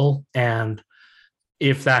it will. And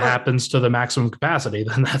if that happens to the maximum capacity,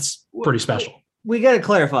 then that's pretty special. We got to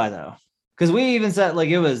clarify though, because we even said like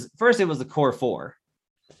it was the core four.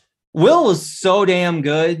 Will was so damn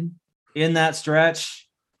good in that stretch.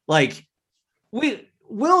 Like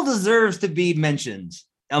Will deserves to be mentioned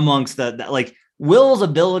amongst like Will's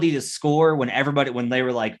ability to score when they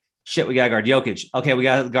were like, shit, we got to guard Jokic. Okay, we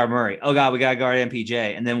got to guard Murray. Oh, God, we got to guard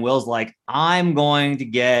MPJ. And then Will's like, I'm going to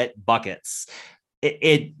get buckets.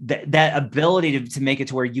 That ability to make it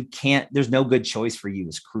to where you can't, there's no good choice for you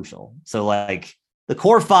is crucial. So, like, the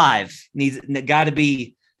core five got to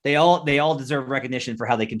be, they all deserve recognition for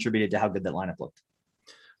how they contributed to how good that lineup looked.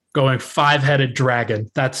 Going 5-headed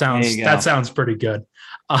dragon. That sounds pretty good.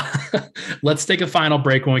 Let's take a final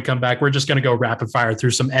break. When we come back, we're just going to go rapid fire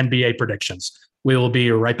through some NBA predictions. We will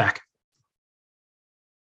be right back.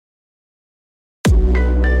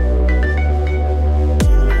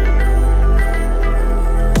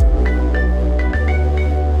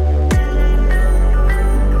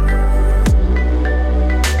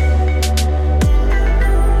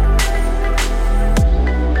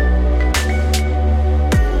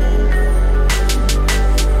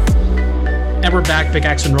 And we're back. Big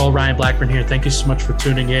Axe and Roll. Ryan Blackburn here. Thank you so much for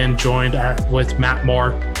tuning in. Joined with Matt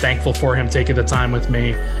Moore. Thankful for him taking the time with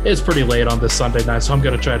me. It's pretty late on this Sunday night, so I'm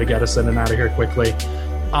going to try to get us in and out of here quickly.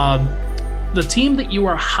 The team that you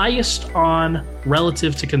are highest on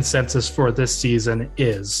relative to consensus for this season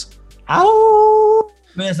is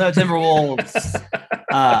Minnesota Timberwolves.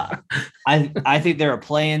 I think they're a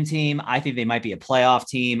play-in team. I think they might be a playoff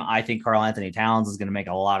team. I think Karl Anthony Towns is going to make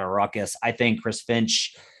a lot of ruckus. I think Chris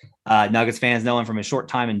Finch, Nuggets fans know him from his short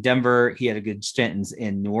time in Denver. He had a good stint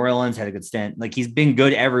in New Orleans, had a good stint. Like, he's been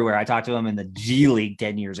good everywhere. I talked to him in the G League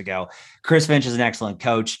 10 years ago. Chris Finch is an excellent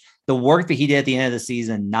coach. The work that he did at the end of the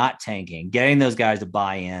season, not tanking, getting those guys to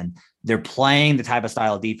buy in. They're playing the type of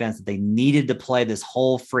style of defense that they needed to play this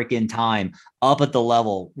whole freaking time, up at the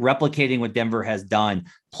level, replicating what Denver has done,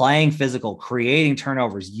 playing physical, creating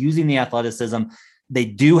turnovers, using the athleticism. They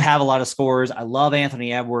do have a lot of scorers. I love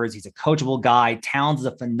Anthony Edwards. He's a coachable guy. Towns is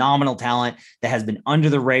a phenomenal talent that has been under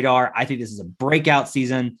the radar. I think this is a breakout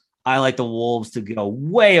season. I like the Wolves to go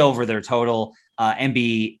way over their total and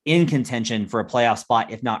be in contention for a playoff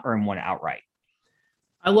spot, if not earn one outright.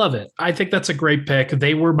 I love it. I think that's a great pick.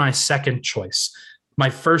 They were my second choice. My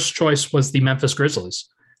first choice was the Memphis Grizzlies.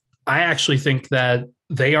 I actually think that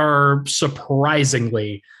they are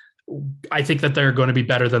surprisingly, I think that they're going to be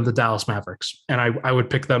better than the Dallas Mavericks. And I would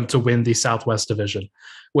pick them to win the Southwest Division,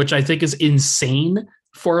 which I think is insane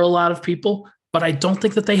for a lot of people, but I don't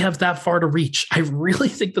think that they have that far to reach. I really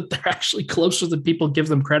think that they're actually closer than people give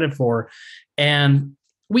them credit for. And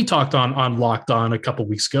we talked on Locked On a couple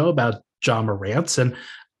weeks ago about Ja Morant, and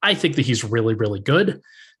I think that he's really, really good.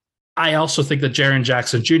 I also think that Jaren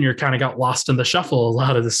Jackson Jr. kind of got lost in the shuffle a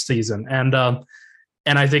lot of this season. And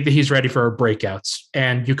I think that he's ready for breakouts.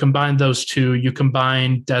 And you combine those two, you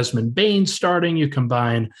combine Desmond Bane starting, you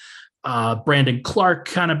combine Brandon Clark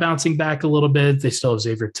kind of bouncing back a little bit. They still have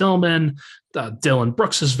Xavier Tillman. Dylan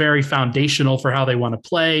Brooks is very foundational for how they want to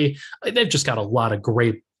play. They've just got a lot of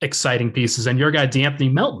great, exciting pieces. And your guy,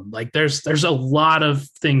 DeAnthony Melton, like there's a lot of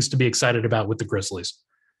things to be excited about with the Grizzlies.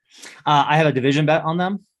 I have a division bet on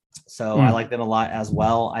them. So I like them a lot as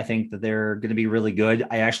well. I think that they're going to be really good.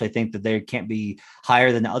 I actually think that they can't be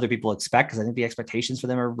higher than other people expect, because I think the expectations for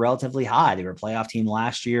them are relatively high. They were a playoff team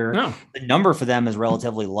last year. The number for them is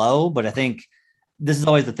relatively low, but I think this is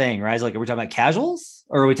always the thing, right? It's like, are we talking about casuals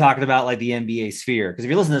or are we talking about like the NBA sphere? Because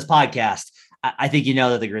if you listen to this podcast, I think you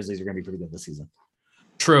know that the Grizzlies are going to be pretty good this season.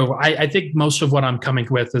 True. I think most of what I'm coming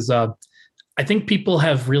with is I think people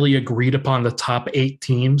have really agreed upon the top 8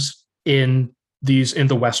 teams in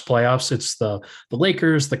the West playoffs. It's the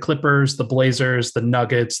Lakers, the Clippers, the Blazers, the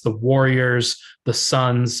Nuggets, the Warriors, the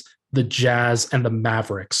Suns, the Jazz, and the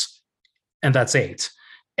Mavericks. And that's 8.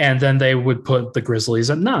 And then they would put the Grizzlies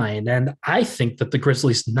at 9. And I think that the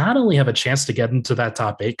Grizzlies not only have a chance to get into that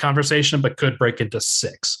top 8 conversation, but could break into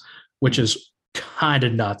 6, which is kind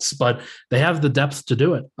of nuts. But they have the depth to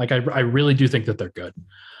do it. Like, I really do think that they're good.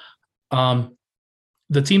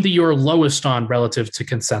 The team that you're lowest on relative to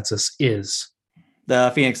consensus is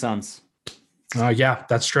the Phoenix Suns. Yeah,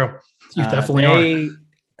 that's true. You definitely are.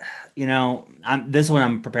 You know, this one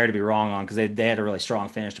I'm prepared to be wrong on because they had a really strong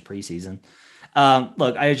finish to preseason.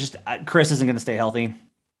 Look, Chris isn't going to stay healthy.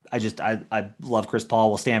 I love Chris Paul.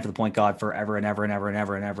 Will stand for the point guard forever and ever and ever and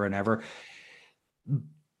ever and ever and ever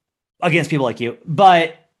against people like you.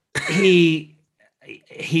 But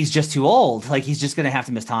he's just too old. Like, he's just going to have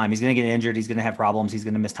to miss time. He's going to get injured. He's going to have problems. He's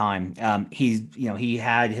going to miss time. He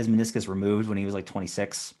had his meniscus removed when he was like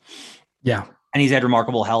 26. Yeah. And he's had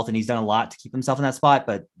remarkable health and he's done a lot to keep himself in that spot.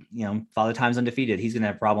 But, Father Time's undefeated. He's going to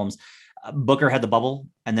have problems. Booker had the bubble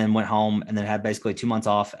and then went home and then had basically 2 months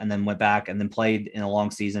off and then went back and then played in a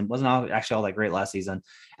long season. Wasn't actually all that great last season.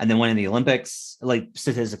 And then went in the Olympics, like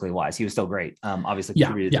statistically wise, he was still great. Obviously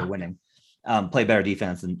contributed to winning, played better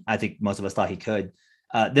defense. And I think most of us thought he could.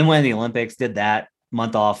 Then went in the Olympics, did that,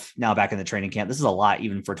 month off, now back in the training camp. This is a lot,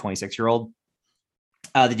 even for a 26-year-old.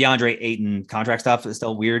 The DeAndre Ayton contract stuff is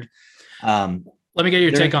still weird. Let me get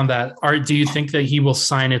your take on that. Do you think that he will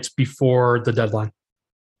sign it before the deadline?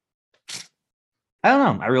 I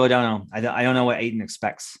don't know. I really don't know. I don't know what Ayton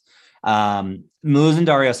expects. Losing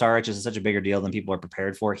Dario Saric is such a bigger deal than people are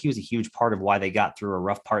prepared for. He was a huge part of why they got through a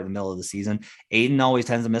rough part in the middle of the season. Ayton always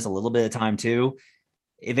tends to miss a little bit of time too.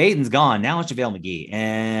 If Ayton's gone, now it's JaVale McGee.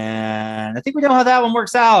 And I think we know how that one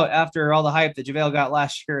works out after all the hype that JaVale got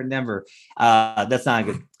last year in Denver. That's not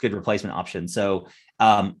a good replacement option. So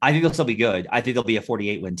I think they'll still be good. I think they'll be a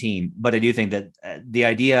 48-win team. But I do think that the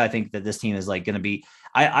idea, I think that this team is like going to be,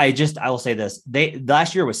 I will say this.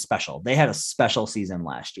 Last year was special. They had a special season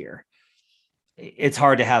last year. It's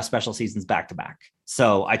hard to have special seasons back to back.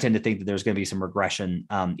 So I tend to think that there's going to be some regression.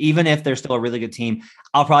 Even if they're still a really good team,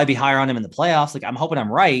 I'll probably be higher on them in the playoffs. Like, I'm hoping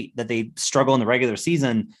I'm right that they struggle in the regular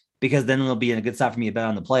season, because then it'll be in a good spot for me to bet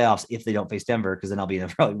on the playoffs if they don't face Denver, because then I'll be in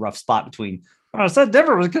a really rough spot between, I said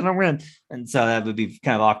Denver was going to win. And so that would be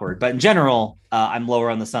kind of awkward. But in general, I'm lower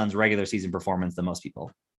on the Suns' regular season performance than most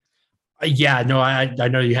people. Yeah, no, I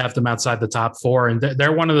know you have them outside the top 4, and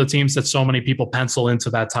they're one of the teams that so many people pencil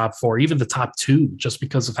into that top 4, even the top 2, just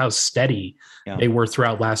because of how steady they were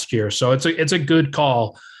throughout last year. So it's a good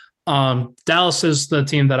call. Dallas is the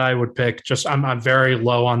team that I would pick. Just I'm very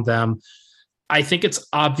low on them. I think it's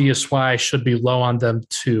obvious why I should be low on them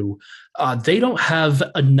too. They don't have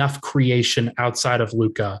enough creation outside of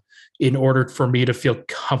Luka in order for me to feel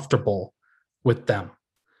comfortable with them.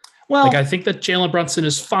 Well, like, I think that Jalen Brunson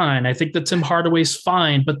is fine. I think that Tim Hardaway's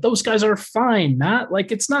fine, but those guys are fine, Matt.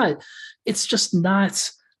 Like, it's just not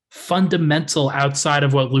fundamental outside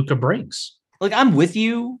of what Luka brings. Like, I'm with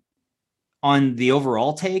you on the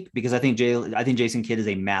overall take, because I think Jason Kidd is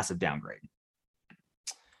a massive downgrade.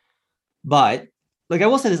 But like, I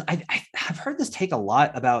will say this, I've heard this take a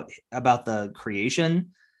lot about the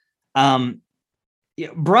creation.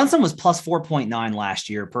 Brunson was plus 4.9 last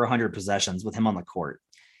year per 100 possessions with him on the court.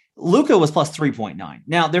 Luka was plus 3.9.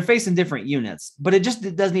 Now, they're facing different units, but it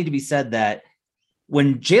does need to be said that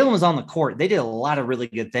when Jalen was on the court, they did a lot of really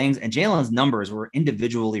good things, and Jalen's numbers were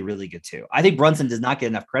individually really good too. I think Brunson does not get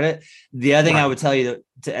enough credit. The other thing I would tell you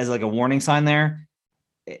to as like a warning sign there,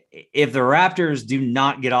 if the Raptors do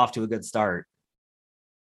not get off to a good start,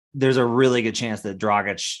 there's a really good chance that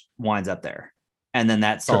Dragic winds up there, and then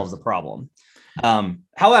that solves the problem.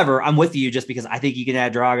 However, I'm with you just because I think you can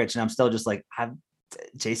add Dragic, and I'm still just like,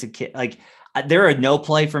 Jason Kidd, like, there are no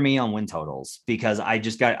play for me on win totals, because I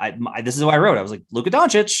just got, this is what I wrote. I was like, Luka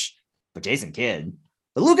Doncic, but Jason Kidd,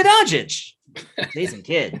 but Luka Doncic, Jason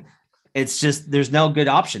Kidd. It's just, there's no good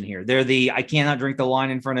option here. I cannot drink the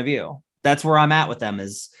wine in front of you. That's where I'm at with them,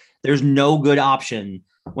 is there's no good option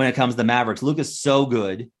when it comes to the Mavericks. Luka's so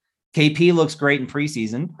good. KP looks great in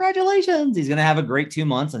preseason. Congratulations. He's going to have a great 2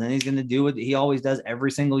 months, and then he's going to do what he always does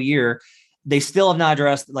every single year. They still have not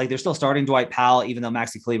addressed, like, they're still starting Dwight Powell, even though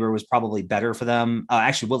Maxi Kleber was probably better for them.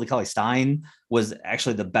 Actually, Willie Cauley-Stein was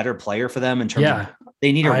actually the better player for them in terms of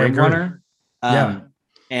they need a rim runner.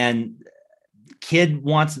 And Kidd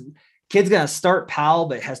Kid's going to start Powell,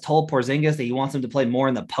 but has told Porzingis that he wants him to play more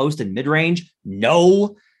in the post and mid-range.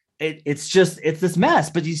 No, it's this mess,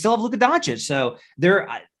 but you still have Luka Doncic. So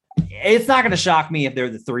it's not going to shock me if they're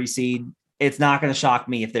the 3 seed. It's not going to shock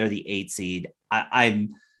me if they're the 8 seed. I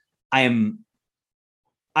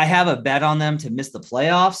have a bet on them to miss the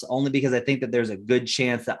playoffs only because I think that there's a good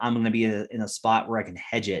chance that I'm going to be in a spot where I can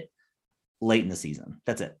hedge it late in the season.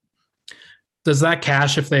 That's it. Does that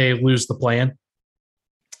cash if they lose the play-in?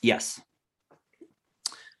 Yes.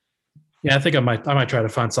 Yeah, I think I might try to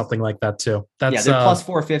find something like that too. They're plus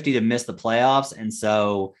 450 to miss the playoffs. And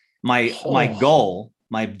so my goal,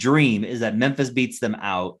 my dream is that Memphis beats them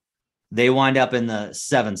out. They wind up in the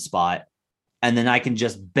 7th spot. And then I can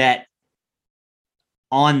just bet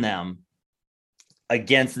on them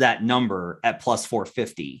against that number at plus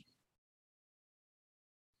 450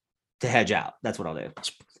 to hedge out. That's what I'll do.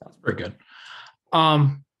 That's pretty good.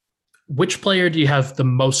 Which player do you have the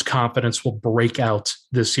most confidence will break out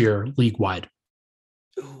this year league-wide?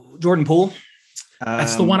 Jordan Poole.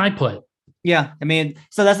 That's the one I put. Yeah. I mean,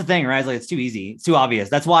 so that's the thing, right? It's like, it's too easy. It's too obvious.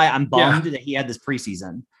 That's why I'm bummed that he had this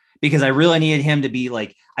preseason, because I really needed him to be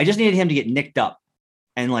like, I just needed him to get nicked up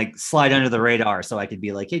and like slide under the radar so I could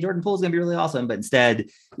be like, hey, Jordan Poole is going to be really awesome. But instead,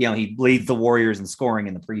 he leads the Warriors in scoring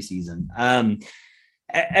in the preseason.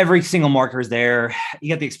 Every single marker is there. You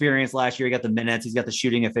got the experience last year. You got the minutes. He's got the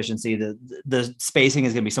shooting efficiency. The spacing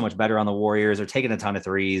is going to be so much better on the Warriors. They're taking a ton of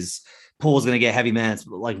threes. Poole's going to get heavy minutes,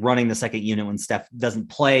 like running the second unit when Steph doesn't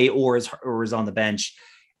play or is on the bench.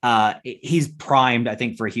 He's primed, I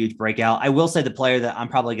think, for a huge breakout. I will say the player that I'm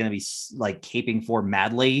probably going to be like caping for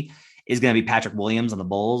madly is going to be Patrick Williams on the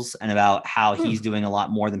Bulls, and about how he's doing a lot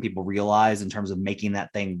more than people realize in terms of making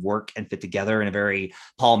that thing work and fit together in a very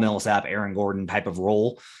Paul Millsap, Aaron Gordon type of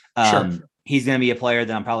role. He's going to be a player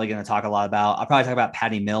that I'm probably going to talk a lot about. I'll probably talk about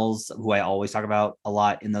Patty Mills, who I always talk about a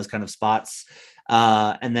lot in those kind of spots.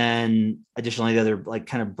 And then additionally, the other like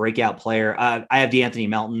kind of breakout player, I have DeAnthony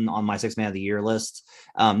Melton on my 6 man of the year list.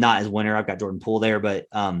 Not as winner. I've got Jordan Poole there, but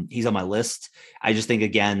he's on my list. I just think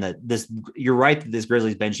again that you're right, that this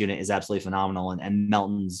Grizzlies bench unit is absolutely phenomenal, and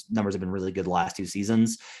Melton's numbers have been really good the last 2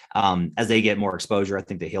 seasons. As they get more exposure, I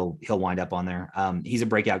think that he'll wind up on there. He's a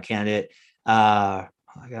breakout candidate.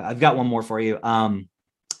 I've got one more for you.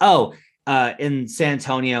 In San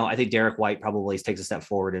Antonio, I think Derek White probably takes a step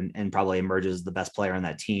forward and probably emerges the best player on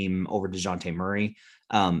that team over DeJounte Murray.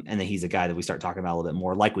 And then he's a guy that we start talking about a little bit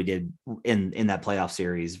more, like we did in that playoff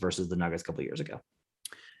series versus the Nuggets a couple of years ago.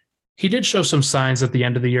 He did show some signs at the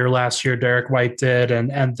end of the year last year, Derek White did.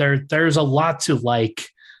 And there's a lot to like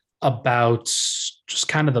about just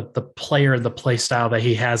kind of the player, the play style that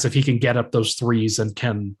he has, if he can get up those threes and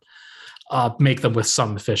can make them with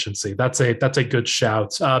some efficiency. That's a good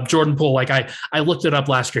shout. Jordan Poole, like I looked it up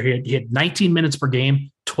last year. He had 19 minutes per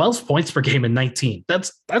game, 12 points per game in 19.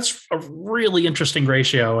 That's a really interesting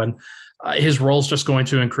ratio. And his role's just going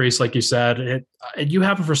to increase, like you said. You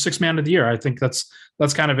have him for 6 man of the year. I think that's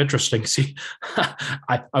kind of interesting. See,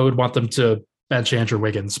 I would want them to bench Andrew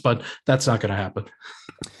Wiggins, but that's not going to happen.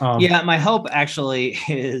 My hope actually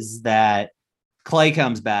is that Clay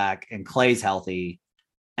comes back and Clay's healthy,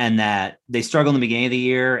 and that they struggle in the beginning of the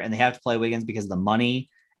year and they have to play Wiggins because of the money,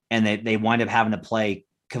 and they wind up having to play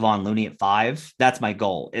Kevon Looney at 5. That's my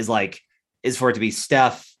goal, is for it to be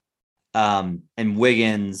Steph and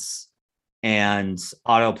Wiggins and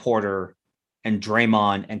Otto Porter and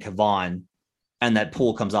Draymond and Kevon, and that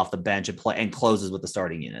Poole comes off the bench and play and closes with the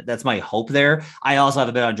starting unit. That's my hope there. I also have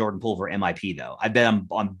a bet on Jordan Poole for MIP though. I bet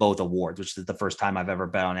on both awards, which is the first time I've ever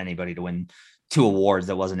bet on anybody to win 2 awards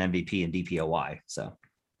that wasn't MVP and DPOY. So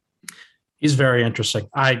he's very interesting.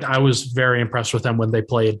 I was very impressed with him when they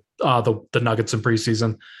played the Nuggets in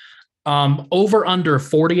preseason. Over under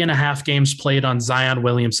 40 and a half games played on Zion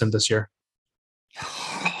Williamson this year.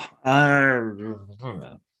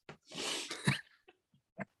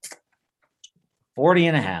 40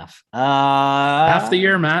 and a half. Half the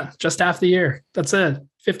year, Matt. Just half the year. That's it.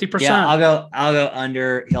 50%. Yeah, I'll go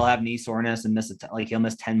under. He'll have knee soreness and he'll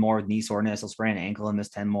miss 10 more with knee soreness. He'll sprain an ankle and miss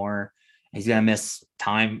 10 more. He's going to miss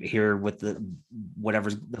time here with the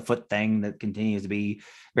foot thing that continues to be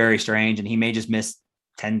very strange. And he may just miss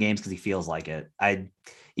 10 games because he feels like it.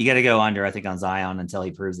 You got to go under, I think, on Zion until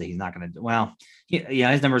he proves that he's not going to. Well,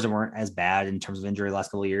 his numbers weren't as bad in terms of injury the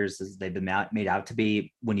last couple of years as they've been made out to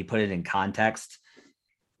be when you put it in context.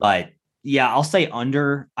 But yeah, I'll say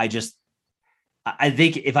under. I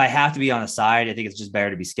think if I have to be on a side, I think it's just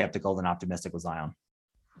better to be skeptical than optimistic with Zion.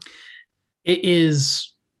 It is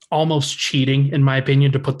almost cheating, in my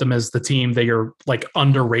opinion, to put them as the team that you're like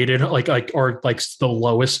underrated, or the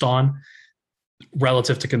lowest on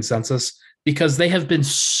relative to consensus. because they have been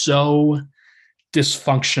so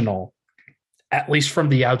dysfunctional, at least from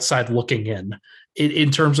the outside looking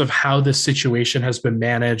in terms of how this situation has been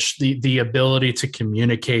managed, the ability to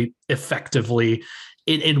communicate effectively,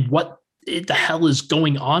 in what the hell is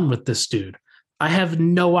going on with this dude. I have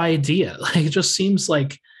no idea. Like, it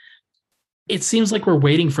seems like we're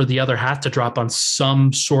waiting for the other hat to drop on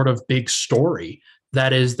some sort of big story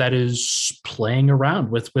that is playing around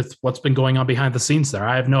with what's been going on behind the scenes there.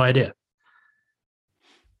 I have no idea.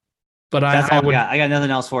 But that's all I would. I got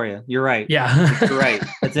nothing else for you. You're right. Yeah, you're right.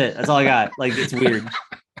 That's it. That's all I got. Like, it's weird.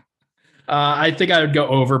 I think I would go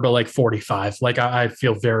over, but like 45. Like, I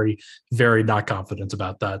feel very, very not confident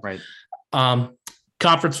about that. Right.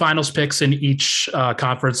 Conference finals picks in each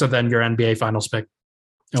conference, and then your NBA finals pick.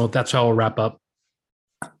 That's how we'll wrap up.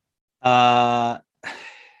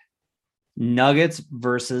 Nuggets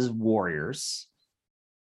versus Warriors.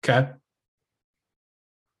 Okay.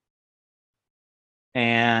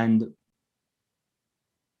 And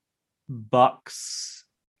Bucks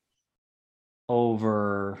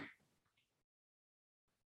over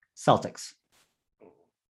Celtics.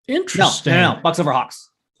 Interesting. No. Bucks over Hawks.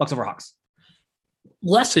 Bucks over Hawks.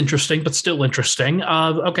 Less interesting, but still interesting.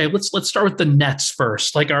 Okay, let's start with the Nets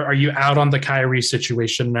first. Like, are you out on the Kyrie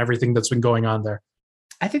situation and everything that's been going on there?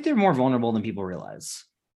 I think they're more vulnerable than people realize.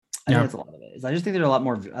 I think that's a lot of it. I just think they're a lot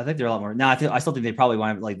more. I think they're a lot more. No, I still think they probably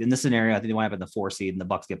wind up, like, in this scenario, I think they wind up in the 4 seed and the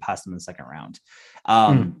Bucks get past them in the second round.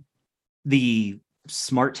 The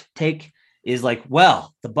smart take is like,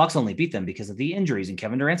 well, the Bucks only beat them because of the injuries and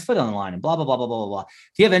Kevin Durant's foot on the line and blah, blah, blah, blah, blah, blah. Do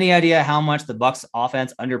you have any idea how much the Bucks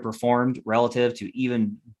offense underperformed relative to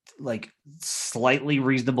even like slightly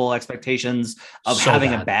reasonable expectations of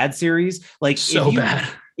having a bad series? Like,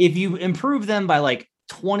 if you improve them by like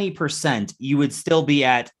 20%, you would still be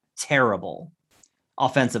at terrible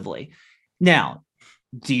offensively. Now,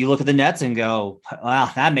 do you look at the Nets and go,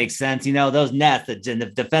 wow, that makes sense? Those Nets,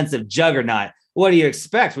 the defensive juggernaut. What do you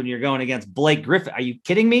expect when you're going against Blake Griffin? Are you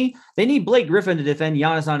kidding me? They need Blake Griffin to defend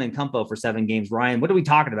Giannis Antetokounmpo for 7 games. Ryan, what are we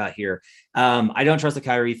talking about here? I don't trust the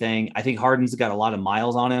Kyrie thing. I think Harden's got a lot of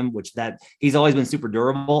miles on him, he's always been super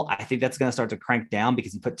durable. I think that's going to start to crank down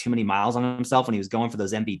because he put too many miles on himself when he was going for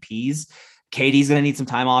those MVPs. KD's going to need some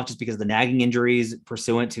time off just because of the nagging injuries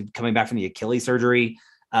pursuant to coming back from the Achilles surgery.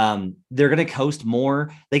 They're going to coast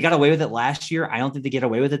more. They got away with it last year. I don't think they get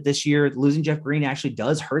away with it this year. Losing Jeff Green actually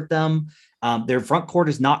does hurt them. Their front court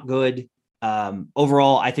is not good.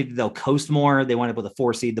 Overall, I think they'll coast more. They wind up with a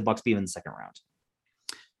 4 seed. The Bucks beat them in the second round.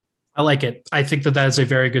 I like it. I think that is a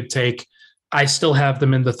very good take. I still have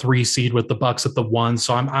them in the 3 seed with the Bucks at the 1,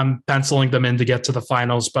 so I'm penciling them in to get to the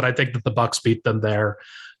finals. But I think that the Bucks beat them there.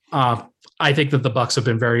 I think that the Bucks have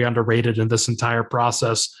been very underrated in this entire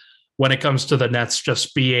process when it comes to the Nets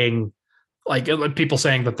just being like people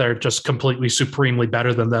saying that they're just completely supremely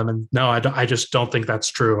better than them. And no, I just don't think that's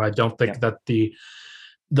true. I don't think that the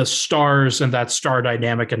stars and that star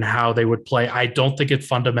dynamic and how they would play, I don't think it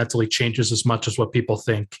fundamentally changes as much as what people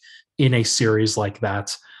think in a series like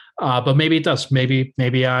that. But maybe it does. Maybe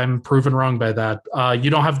I'm proven wrong by that. You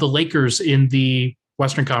don't have the Lakers in the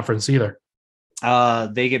Western Conference either.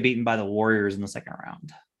 They get beaten by the Warriors in the second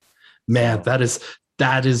round. Man, so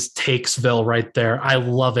that is Takesville right there. I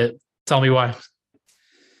love it. Tell me why.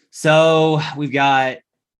 So we've got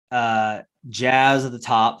Jazz at the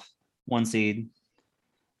top, 1 seed.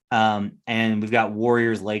 And we've got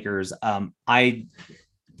Warriors, Lakers. I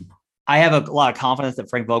have a lot of confidence that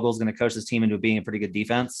Frank Vogel is going to coach this team into being a pretty good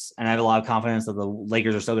defense. And I have a lot of confidence that the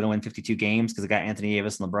Lakers are still going to win 52 games because they got Anthony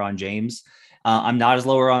Davis and LeBron James. I'm not as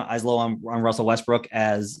low on Russell Westbrook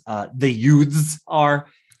as the youths are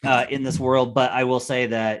in this world, but I will say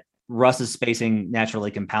that Russ's spacing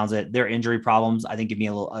naturally compounds it. Their injury problems, I think, give me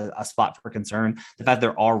a spot for concern. The fact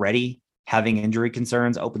they're already having injury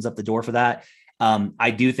concerns opens up the door for that.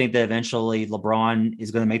 I do think that eventually LeBron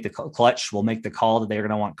is going to make the clutch. Will make the call that they're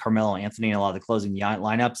going to want Carmelo Anthony in a lot of the closing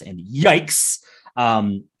lineups. And yikes!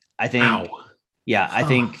 I think, wow. Yeah, I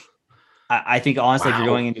think. I think honestly, if you're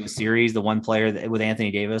going into a series, the one player with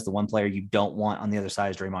Anthony Davis, the one player you don't want on the other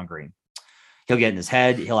side is Draymond Green. He'll get in his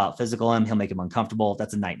head. He'll out physical him. He'll make him uncomfortable.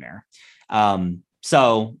 That's a nightmare.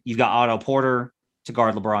 So you've got Otto Porter to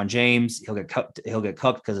guard LeBron James. He'll get cooked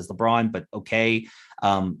because it's LeBron, but okay.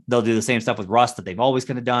 They'll do the same stuff with Russ that they've always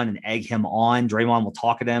kind of done and egg him on. Draymond will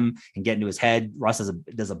talk at him and get into his head. Russ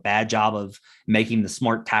does a bad job of making the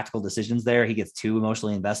smart tactical decisions there. He gets too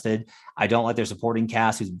emotionally invested. I don't like their supporting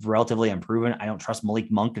cast, who's relatively unproven. I don't trust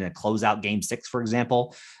Malik Monk in a closeout game 6, for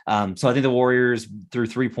example. So I think the Warriors, through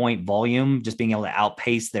 3-point volume, just being able to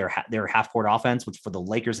outpace their half-court offense, which for the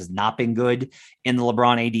Lakers has not been good in the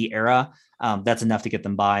LeBron AD era, that's enough to get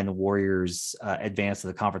them by, and the Warriors advance to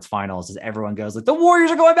the conference finals as everyone goes like, the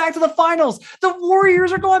Warriors are going back to the finals. The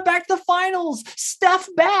Warriors are going back to the finals. Steph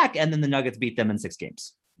back. And then the Nuggets beat them in 6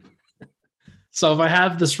 games. So if I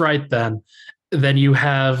have this right, then you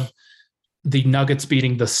have the Nuggets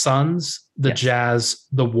beating the Suns, the Yes. Jazz,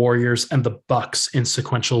 the Warriors, and the Bucks in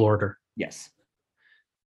sequential order. Yes.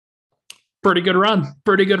 Pretty good run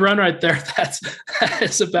right there.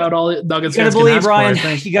 That's about all Nuggets. You gotta believe,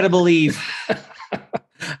 Ryan. You gotta believe.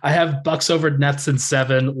 I have Bucks over Nets in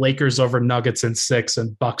 7, Lakers over Nuggets in 6,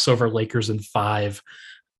 and Bucks over Lakers in 5.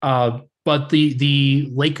 But the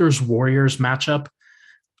Lakers Warriors matchup,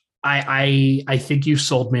 I think you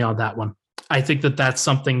sold me on that one. I think that's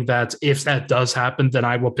something that if that does happen, then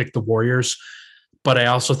I will pick the Warriors. But I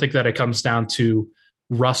also think that it comes down to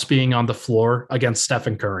Russ being on the floor against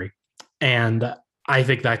Stephen Curry. And I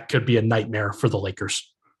think that could be a nightmare for the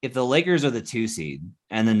Lakers. If the Lakers are the 2 seed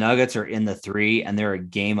and the Nuggets are in the 3 and they're a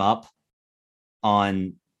game up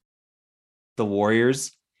on the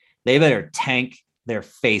Warriors, they better tank their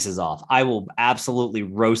faces off. I will absolutely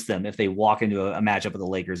roast them if they walk into a matchup with the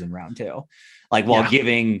Lakers in round 2. Like while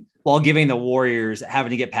giving the Warriors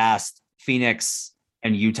having to get past Phoenix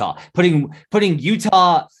and Utah, putting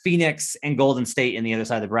Utah, Phoenix, and Golden State in the other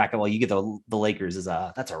side of the bracket while you get the Lakers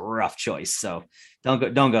that's a rough choice. So don't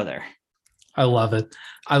go there. I love it.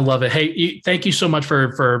 Hey, thank you so much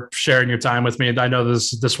for sharing your time with me. And I know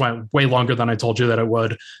this went way longer than I told you that it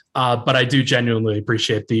would, but I do genuinely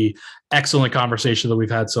appreciate the excellent conversation that we've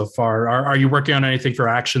had so far. Are you working on anything for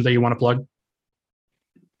Action that you want to plug?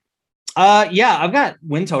 Yeah, I've got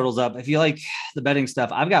win totals up. If you like the betting stuff,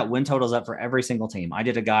 I've got win totals up for every single team. I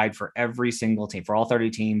did a guide for every single team for all 30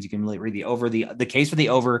 teams. You can really read the over, the case for the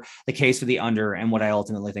over, the case for the under, and what I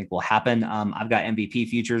ultimately think will happen. I've got MVP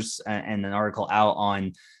futures and an article out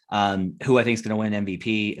on who I think is going to win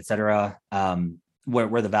MVP, et cetera.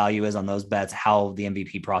 Where the value is on those bets, how the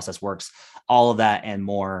MVP process works, all of that and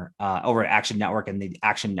more over at Action Network and the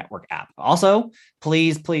Action Network app. Also,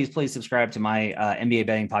 please subscribe to my NBA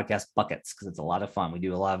betting podcast, Buckets, because it's a lot of fun. We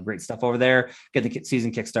do a lot of great stuff over there. Get the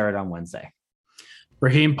season kickstarted on Wednesday.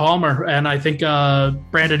 Raheem Palmer, and I think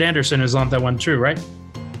Brandon Anderson is on that one too, right?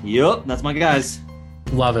 Yep, that's my guys.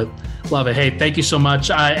 Love it. Hey, thank you so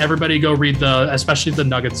much. Everybody go read especially the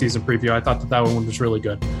Nuggets season preview. I thought that one was really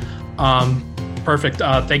good. Perfect.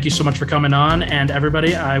 Thank you so much for coming on. And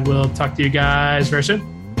everybody, I will talk to you guys very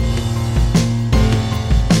soon.